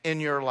in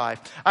your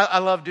life. I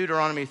love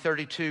Deuteronomy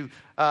 32,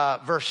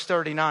 verse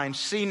 39.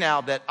 See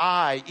now that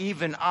I,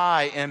 even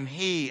I, am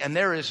He, and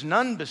there is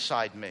none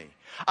beside me.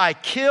 I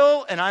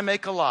kill and I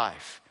make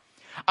alive.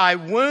 I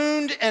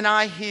wound and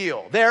I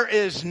heal. There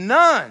is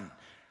none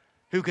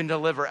who can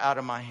deliver out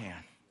of my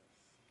hand.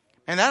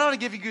 And that ought to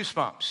give you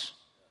goosebumps.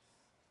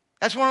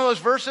 That's one of those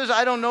verses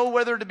I don't know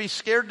whether to be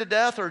scared to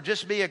death or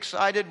just be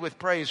excited with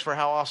praise for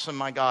how awesome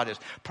my God is.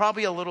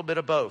 Probably a little bit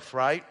of both,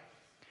 right?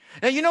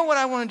 Now, you know what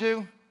I want to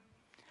do?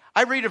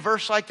 I read a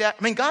verse like that.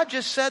 I mean, God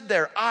just said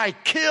there, I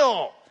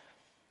kill.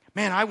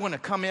 Man, I want to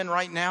come in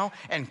right now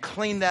and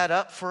clean that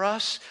up for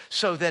us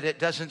so that it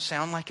doesn't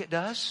sound like it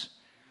does.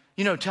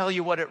 You know, tell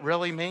you what it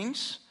really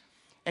means.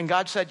 And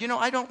God said, you know,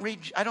 I don't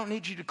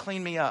need you to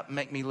clean me up and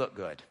make me look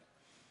good.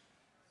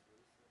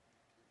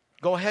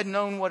 Go ahead and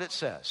own what it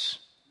says.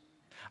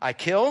 I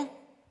kill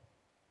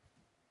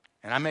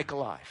and I make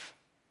alive.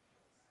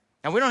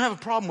 Now, we don't have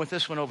a problem with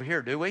this one over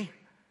here, do we?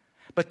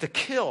 But the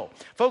kill.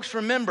 Folks,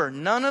 remember,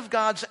 none of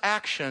God's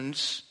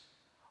actions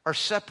are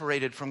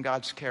separated from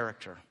God's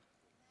character.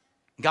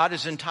 God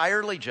is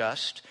entirely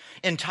just,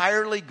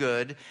 entirely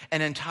good,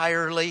 and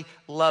entirely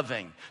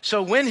loving.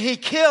 So when He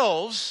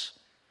kills,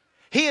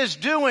 He is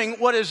doing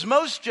what is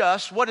most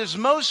just, what is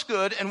most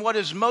good, and what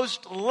is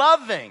most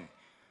loving.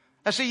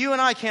 Now see, you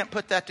and I can't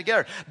put that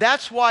together.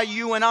 That's why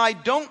you and I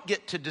don't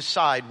get to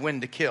decide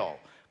when to kill.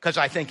 Because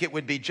I think it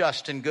would be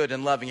just and good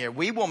and loving here.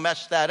 We will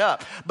mess that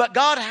up. But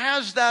God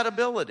has that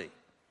ability.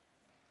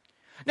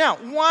 Now,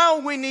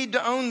 while we need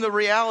to own the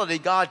reality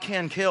God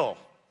can kill,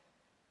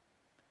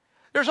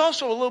 there's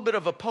also a little bit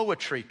of a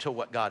poetry to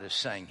what God is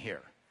saying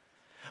here.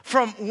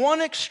 From one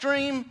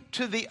extreme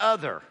to the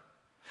other.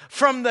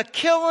 From the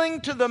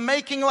killing to the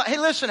making. Hey,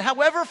 listen,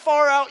 however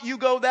far out you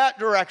go that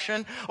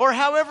direction, or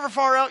however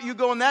far out you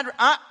go in that,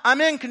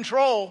 I'm in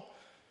control.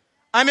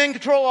 I'm in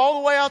control all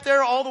the way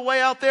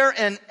out there,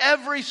 and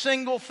every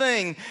single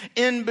thing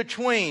in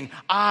between.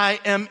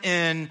 I am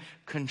in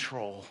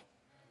control.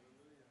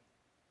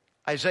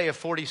 Isaiah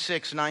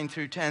 46, 9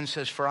 through 10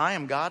 says, for I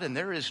am God and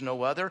there is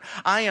no other.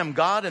 I am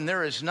God and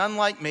there is none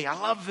like me. I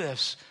love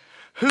this.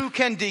 Who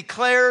can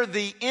declare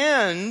the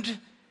end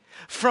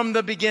from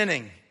the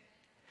beginning?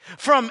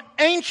 From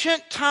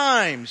ancient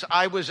times,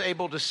 I was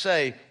able to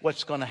say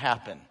what's going to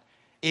happen,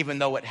 even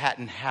though it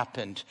hadn't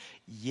happened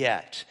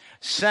yet.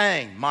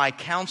 Saying, my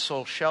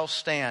counsel shall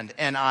stand,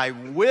 and I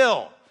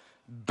will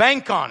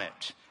bank on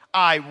it.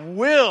 I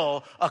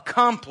will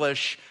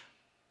accomplish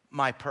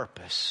my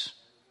purpose.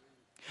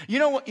 You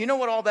know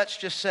what all that's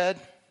just said?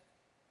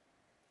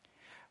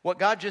 What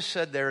God just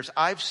said there is,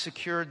 I've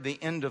secured the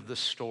end of the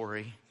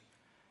story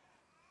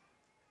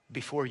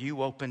before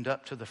you opened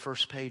up to the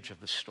first page of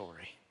the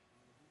story.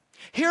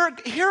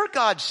 Hear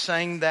God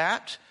saying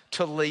that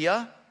to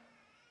Leah,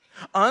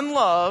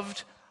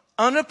 unloved,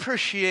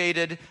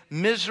 unappreciated,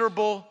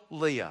 miserable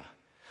Leah.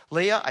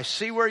 Leah, I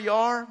see where you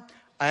are.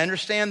 I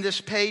understand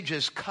this page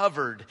is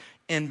covered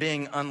in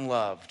being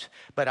unloved.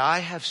 But I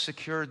have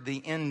secured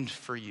the end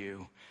for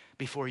you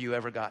before you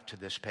ever got to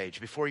this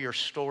page, before your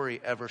story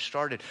ever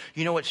started.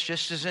 You know what's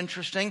just as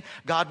interesting?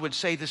 God would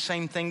say the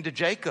same thing to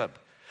Jacob.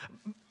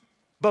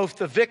 Both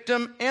the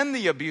victim and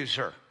the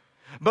abuser.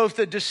 both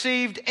the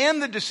deceived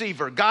and the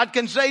deceiver. God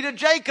can say to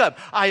Jacob,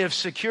 I have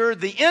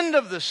secured the end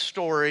of the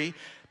story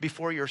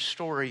before your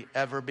story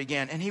ever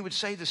began. And he would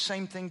say the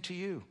same thing to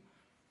you.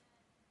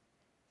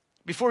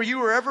 Before you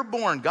were ever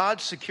born,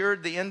 God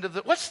secured the end of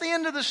the... What's the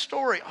end of the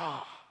story?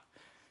 Oh,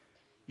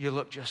 you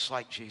look just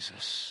like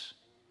Jesus.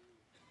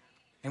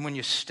 And when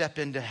you step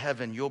into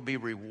heaven, you'll be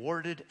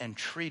rewarded and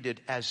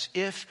treated as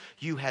if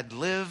you had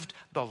lived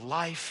the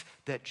life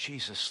that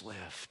Jesus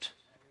lived.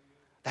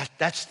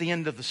 That's the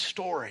end of the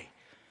story.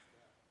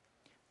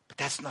 But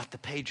that's not the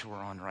page we're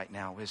on right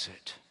now, is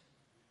it?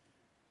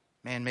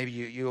 Man, maybe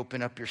you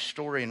open up your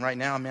story and right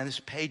now, man, this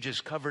page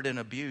is covered in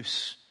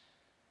abuse.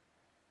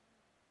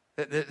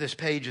 This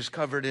page is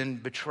covered in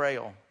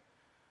betrayal.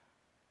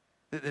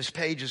 This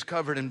page is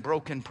covered in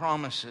broken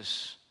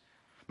promises.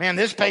 Man,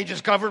 this page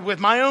is covered with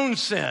my own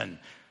sin,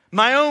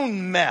 my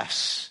own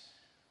mess.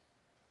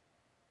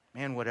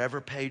 Man,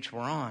 whatever page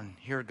we're on,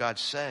 hear God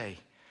say,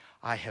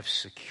 I have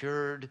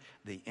secured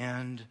the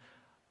end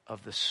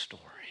of the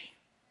story.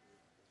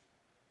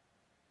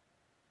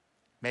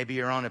 Maybe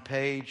you're on a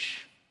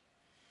page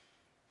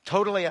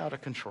totally out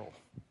of control.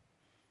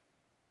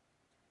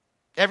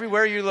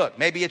 Everywhere you look,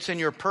 maybe it's in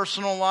your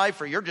personal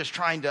life or you're just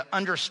trying to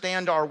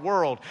understand our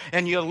world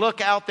and you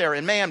look out there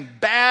and man,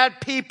 bad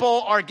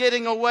people are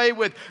getting away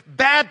with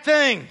bad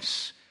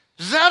things.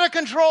 It's out of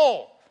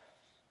control.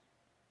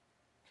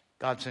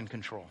 God's in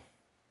control.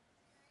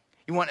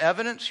 You want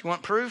evidence? You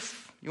want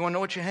proof? You want to know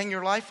what you hang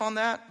your life on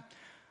that?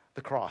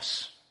 The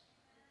cross.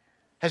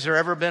 Has there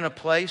ever been a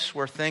place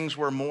where things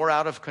were more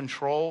out of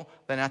control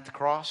than at the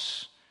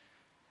cross?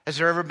 Has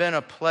there ever been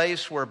a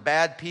place where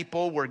bad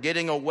people were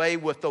getting away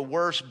with the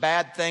worst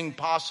bad thing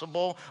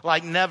possible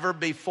like never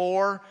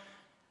before?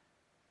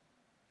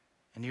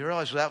 And you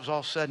realize when that was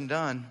all said and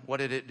done, what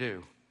did it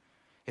do?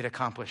 It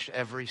accomplished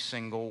every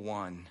single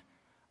one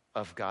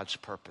of God's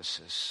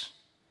purposes.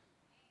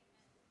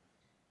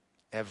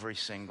 Every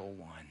single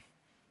one.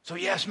 So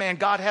yes, man,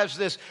 God has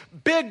this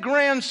big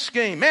grand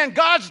scheme. Man,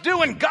 God's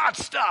doing God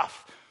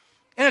stuff.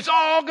 And it's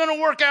all going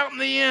to work out in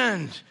the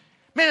end.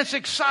 Man, it's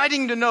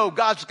exciting to know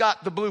God's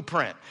got the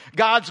blueprint.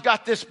 God's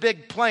got this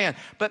big plan.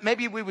 But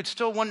maybe we would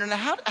still wonder,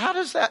 now, how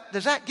does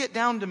that get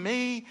down to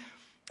me?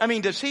 I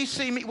mean, does he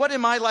see me? What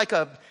am I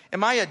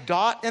am I a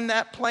dot in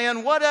that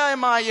plan? What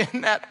am I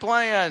in that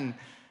plan?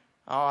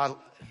 Oh,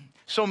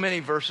 so many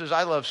verses.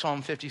 I love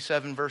Psalm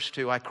 57 verse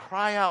 2. I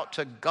cry out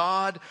to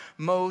God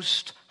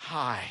most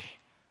high.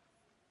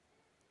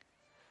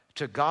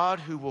 To God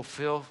who will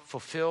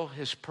fulfill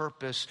his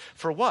purpose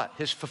for what?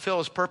 Fulfill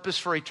his purpose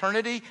for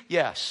eternity?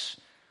 Yes.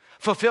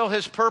 Fulfill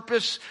his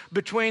purpose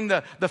between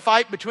the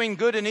fight between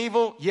good and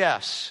evil?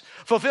 Yes.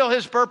 Fulfill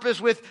his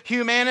purpose with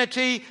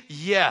humanity?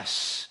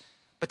 Yes.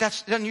 But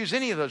that doesn't use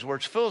any of those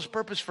words. Fulfill his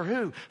purpose for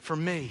who? For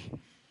me.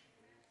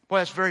 Boy,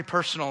 that's very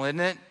personal, isn't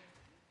it?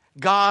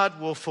 God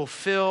will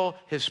fulfill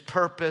his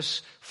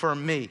purpose for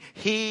me.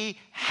 He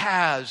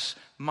has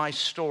my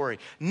story.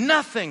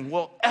 Nothing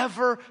will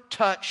ever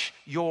touch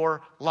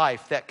your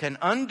life that can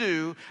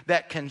undo,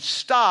 that can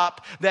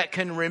stop, that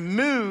can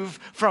remove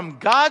from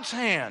God's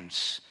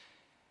hands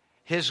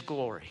his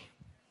glory,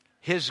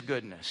 his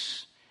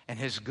goodness, and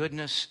his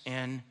goodness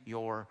in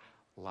your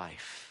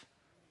life.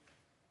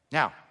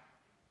 Now,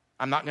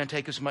 I'm not going to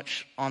take as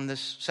much on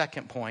this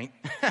second point,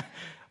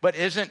 but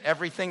isn't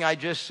everything I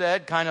just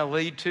said kind of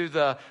lead to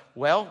the,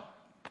 well,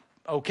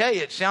 okay,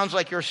 it sounds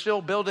like you're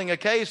still building a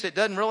case. It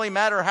doesn't really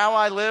matter how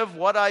I live,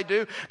 what I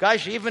do.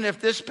 Gosh, even if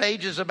this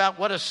page is about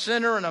what a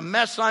sinner and a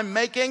mess I'm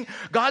making,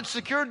 God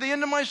secured the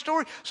end of my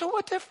story. So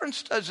what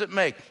difference does it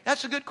make?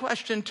 That's a good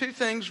question. Two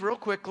things real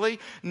quickly.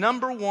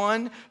 Number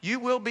one, you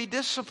will be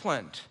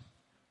disciplined.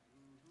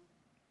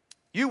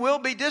 You will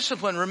be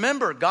disciplined.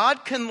 Remember,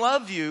 God can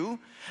love you.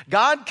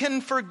 God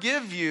can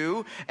forgive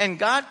you, and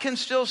God can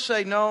still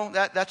say, no,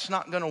 that's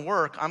not going to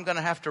work. I'm going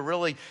to have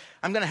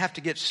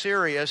to get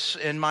serious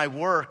in my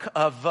work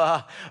of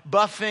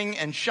buffing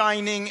and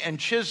shining and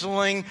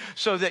chiseling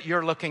so that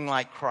you're looking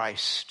like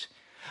Christ.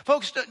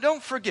 Folks,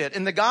 don't forget,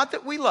 in the God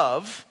that we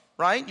love,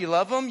 right? You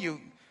love him, you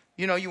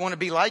want to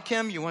be like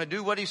him, you want to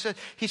do what he says.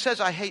 He says,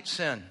 I hate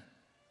sin.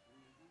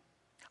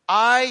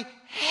 I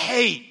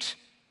hate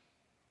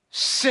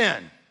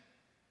sin.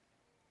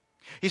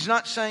 He's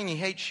not saying he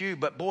hates you,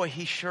 but boy,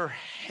 he sure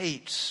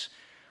hates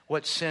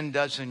what sin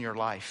does in your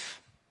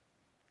life.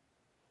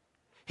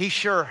 He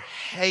sure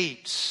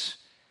hates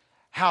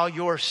how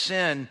your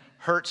sin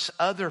hurts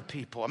other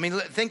people. I mean,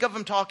 think of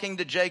him talking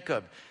to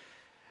Jacob.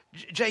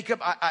 Jacob,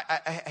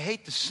 I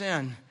hate the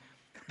sin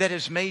that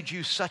has made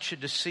you such a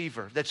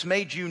deceiver, that's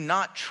made you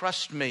not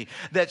trust me,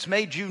 that's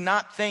made you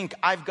not think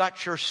I've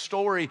got your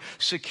story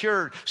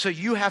secured. So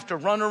you have to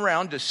run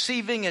around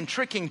deceiving and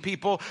tricking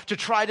people to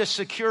try to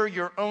secure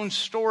your own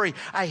story.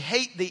 I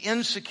hate the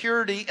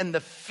insecurity and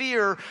the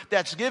fear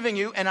that's giving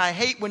you, and I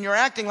hate when you're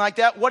acting like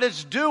that, what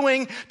it's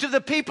doing to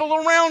the people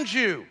around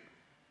you.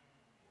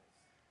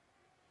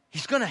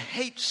 He's going to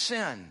hate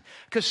sin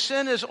because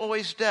sin is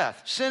always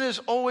death. Sin is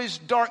always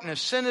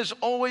darkness. Sin is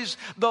always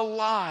the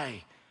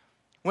lie.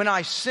 When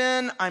I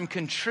sin, I'm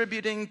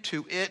contributing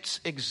to its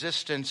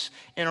existence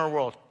in our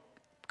world.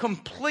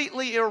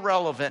 Completely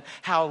irrelevant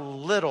how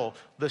little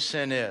the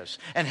sin is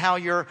and how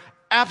you're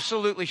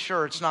absolutely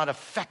sure it's not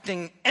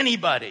affecting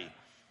anybody.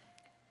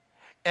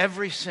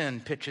 Every sin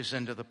pitches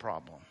into the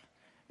problem.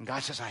 And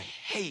God says, I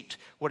hate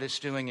what it's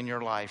doing in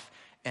your life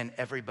and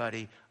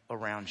everybody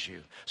around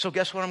you. So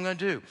guess what I'm going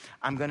to do?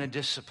 I'm going to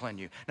discipline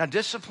you. Now,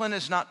 discipline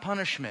is not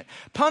punishment.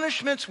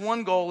 Punishment's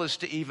one goal is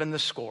to even the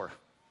score.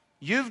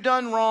 You've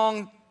done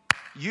wrong.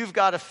 You've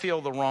got to feel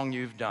the wrong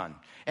you've done.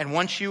 And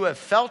once you have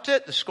felt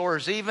it, the score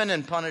is even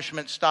and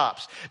punishment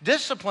stops.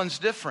 Discipline's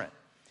different.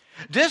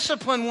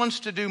 Discipline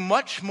wants to do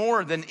much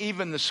more than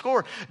even the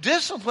score.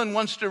 Discipline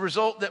wants to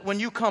result that when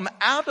you come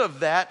out of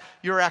that,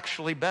 you're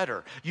actually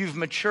better. You've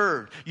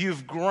matured.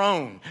 You've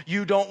grown.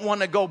 You don't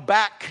want to go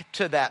back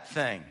to that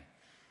thing.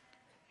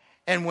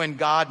 And when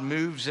God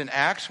moves and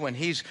acts, when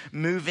he's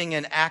moving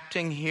and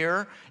acting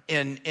here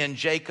in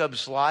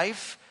Jacob's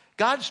life,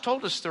 God's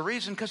told us the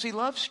reason, because he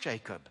loves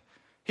Jacob.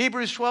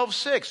 Hebrews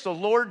 12:6, the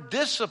Lord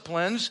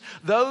disciplines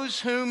those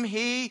whom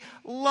he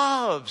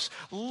loves.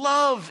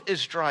 Love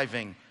is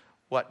driving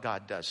what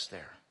God does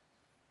there.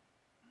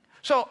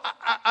 So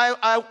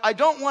I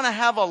don't want to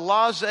have a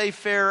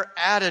laissez-faire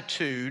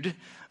attitude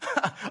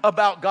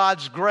about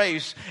God's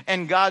grace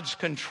and God's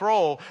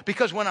control,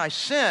 because when I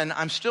sin,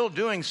 I'm still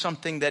doing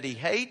something that he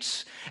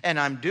hates, and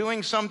I'm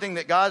doing something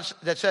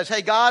that says,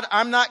 hey, God,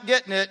 I'm not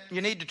getting it.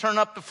 You need to turn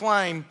up the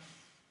flame.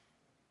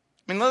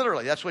 I mean,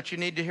 literally, that's what you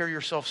need to hear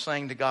yourself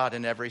saying to God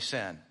in every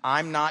sin.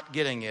 I'm not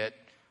getting it.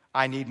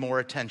 I need more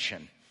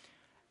attention.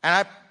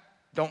 And I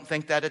don't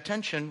think that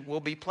attention will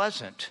be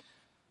pleasant.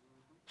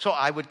 So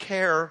I would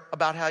care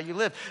about how you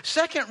live.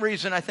 Second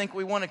reason I think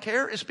we want to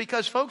care is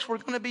because, folks, we're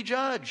going to be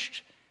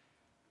judged.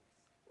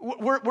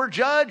 We're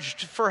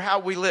judged for how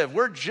we live.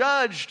 We're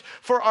judged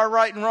for our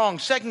right and wrong.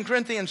 2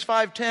 Corinthians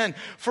 5:10,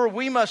 for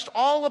we must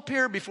all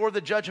appear before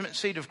the judgment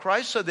seat of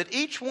Christ, so that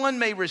each one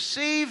may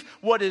receive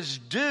what is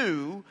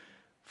due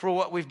for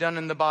what we've done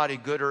in the body,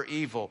 good or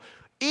evil.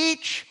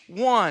 Each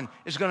one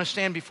is going to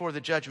stand before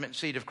the judgment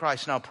seat of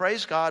Christ. Now,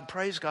 praise God,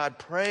 praise God,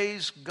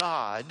 praise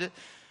God.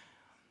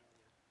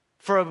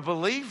 For a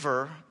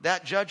believer,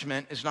 that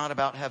judgment is not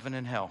about heaven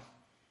and hell.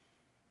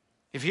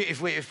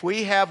 If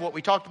we have what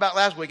we talked about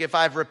last week, if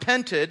I've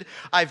repented,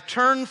 I've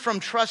turned from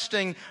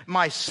trusting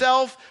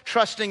myself,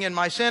 trusting in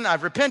my sin,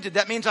 I've repented.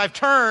 That means I've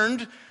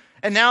turned,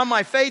 and now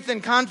my faith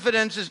and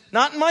confidence is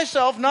not in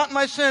myself, not in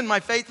my sin. My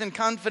faith and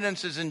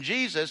confidence is in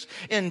Jesus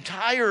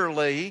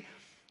entirely.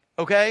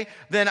 Okay?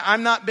 Then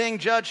I'm not being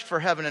judged for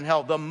heaven and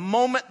hell. The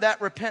moment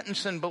that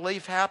repentance and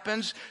belief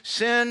happens,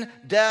 sin,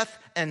 death,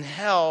 and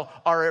hell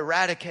are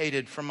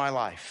eradicated from my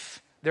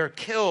life. They're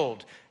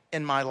killed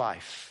in my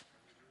life.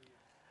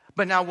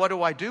 But now what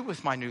do I do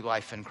with my new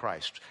life in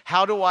Christ?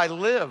 How do I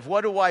live?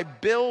 What do I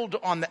build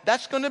on that?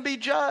 That's going to be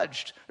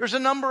judged. There's a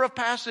number of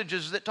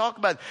passages that talk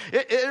about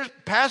it. There's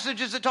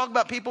passages that talk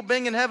about people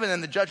being in heaven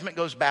and the judgment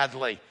goes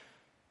badly.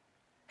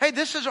 Hey,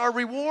 this is our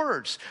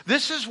rewards.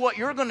 This is what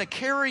you're going to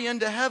carry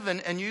into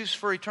heaven and use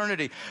for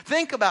eternity.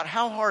 Think about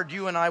how hard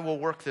you and I will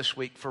work this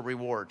week for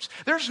rewards.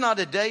 There's not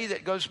a day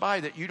that goes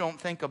by that you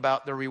don't think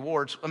about the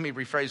rewards. Let me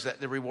rephrase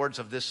that, the rewards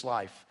of this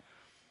life.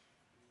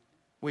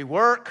 We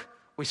work,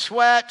 we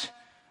sweat,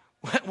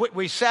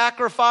 we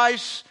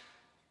sacrifice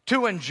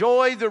to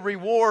enjoy the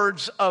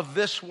rewards of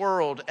this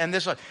world and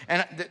this life.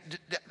 And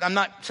I'm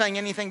not saying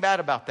anything bad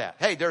about that.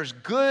 Hey, there's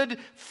good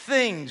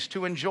things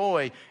to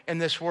enjoy in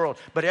this world,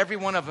 but every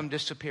one of them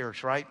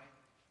disappears, right?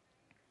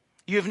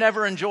 You've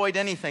never enjoyed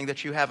anything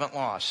that you haven't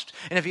lost.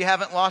 And if you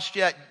haven't lost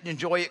yet,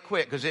 enjoy it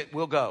quick, because it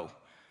will go.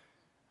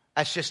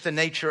 That's just the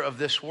nature of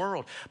this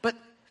world. But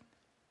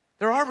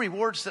there are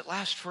rewards that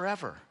last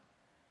forever.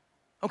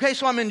 Okay,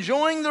 so I'm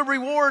enjoying the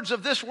rewards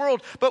of this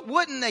world, but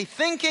wouldn't a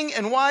thinking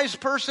and wise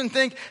person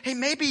think, hey,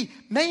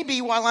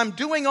 maybe while I'm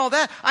doing all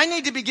that, I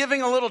need to be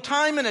giving a little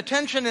time and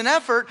attention and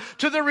effort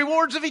to the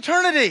rewards of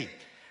eternity,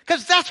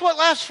 because that's what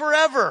lasts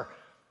forever,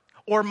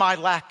 or my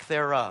lack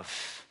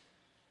thereof.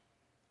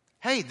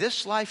 Hey,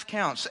 this life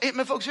counts. Hey,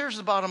 folks, here's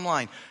the bottom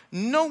line.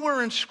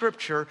 Nowhere in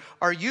Scripture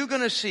are you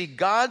going to see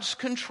God's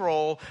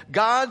control,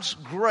 God's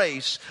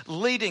grace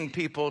leading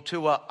people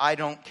to a I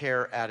don't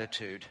care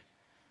attitude.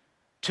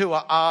 To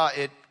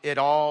it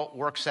all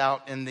works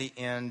out in the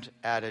end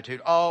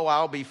attitude. Oh,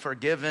 I'll be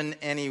forgiven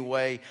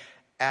anyway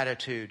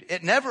attitude.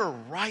 It never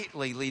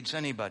rightly leads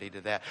anybody to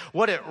that.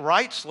 What it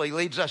rightly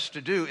leads us to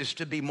do is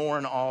to be more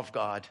in awe of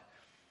God,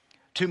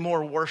 to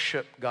more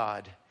worship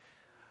God.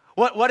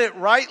 What it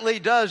rightly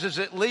does is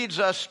it leads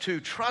us to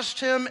trust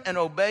Him and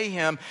obey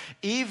Him,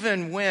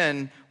 even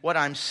when what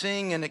I'm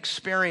seeing and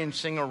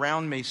experiencing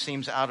around me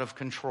seems out of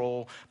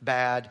control,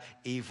 bad,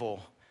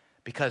 evil.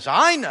 Because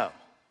I know,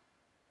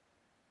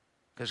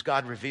 because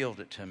God revealed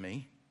it to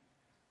me,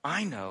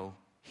 I know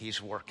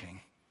He's working.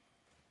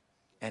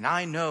 And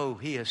I know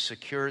He has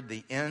secured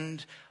the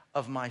end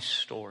of my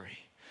story.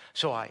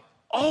 So I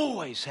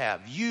always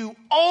have, you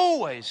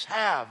always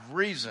have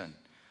reason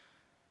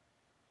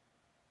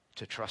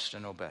to trust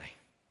and obey.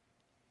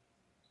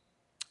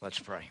 Let's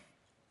pray.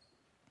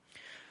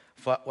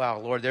 Wow,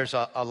 Lord, there's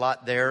a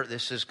lot there.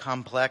 This is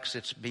complex.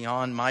 It's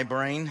beyond my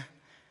brain.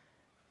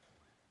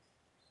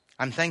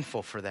 I'm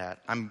thankful for that.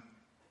 I'm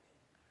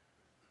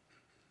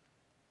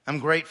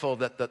grateful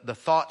that the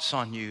thoughts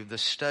on you, the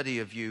study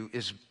of you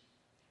is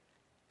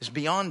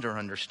beyond our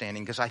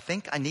understanding, because I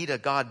think I need a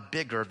God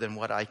bigger than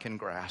what I can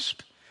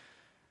grasp.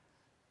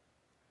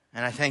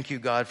 And I thank you,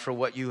 God, for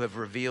what you have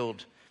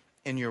revealed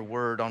in your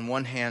word. On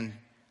one hand,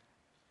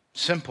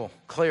 simple,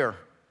 clear,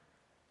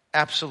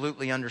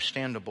 absolutely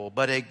understandable,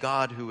 but a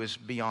God who is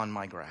beyond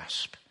my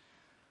grasp,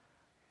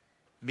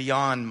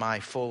 beyond my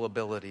full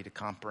ability to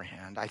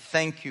comprehend. I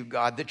thank you,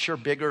 God, that you're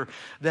bigger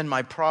than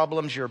my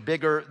problems. You're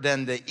bigger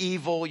than the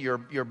evil. You're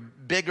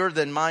bigger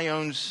than my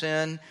own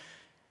sin.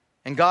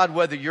 And God,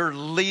 whether you're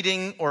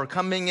leading or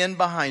coming in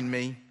behind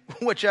me,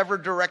 whichever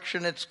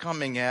direction it's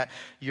coming at,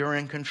 you're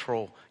in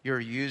control. You're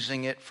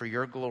using it for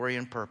your glory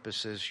and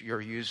purposes.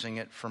 You're using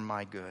it for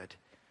my good.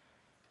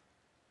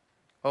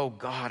 Oh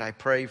God, I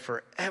pray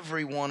for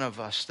every one of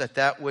us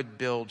that would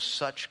build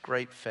such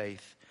great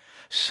faith,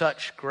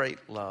 such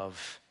great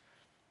love,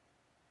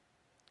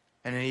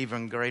 and an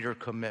even greater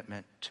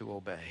commitment to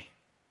obey.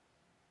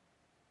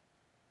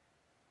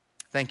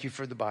 Thank you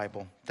for the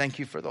Bible. Thank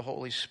you for the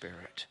Holy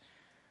Spirit.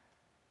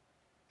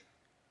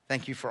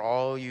 Thank you for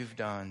all you've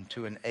done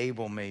to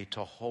enable me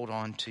to hold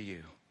on to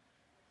you.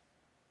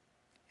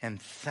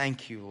 And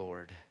thank you,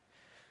 Lord,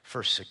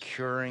 for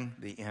securing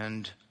the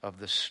end of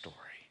the story.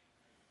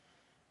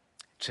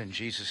 It's in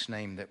Jesus'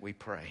 name that we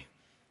pray.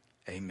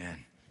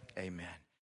 Amen. Amen.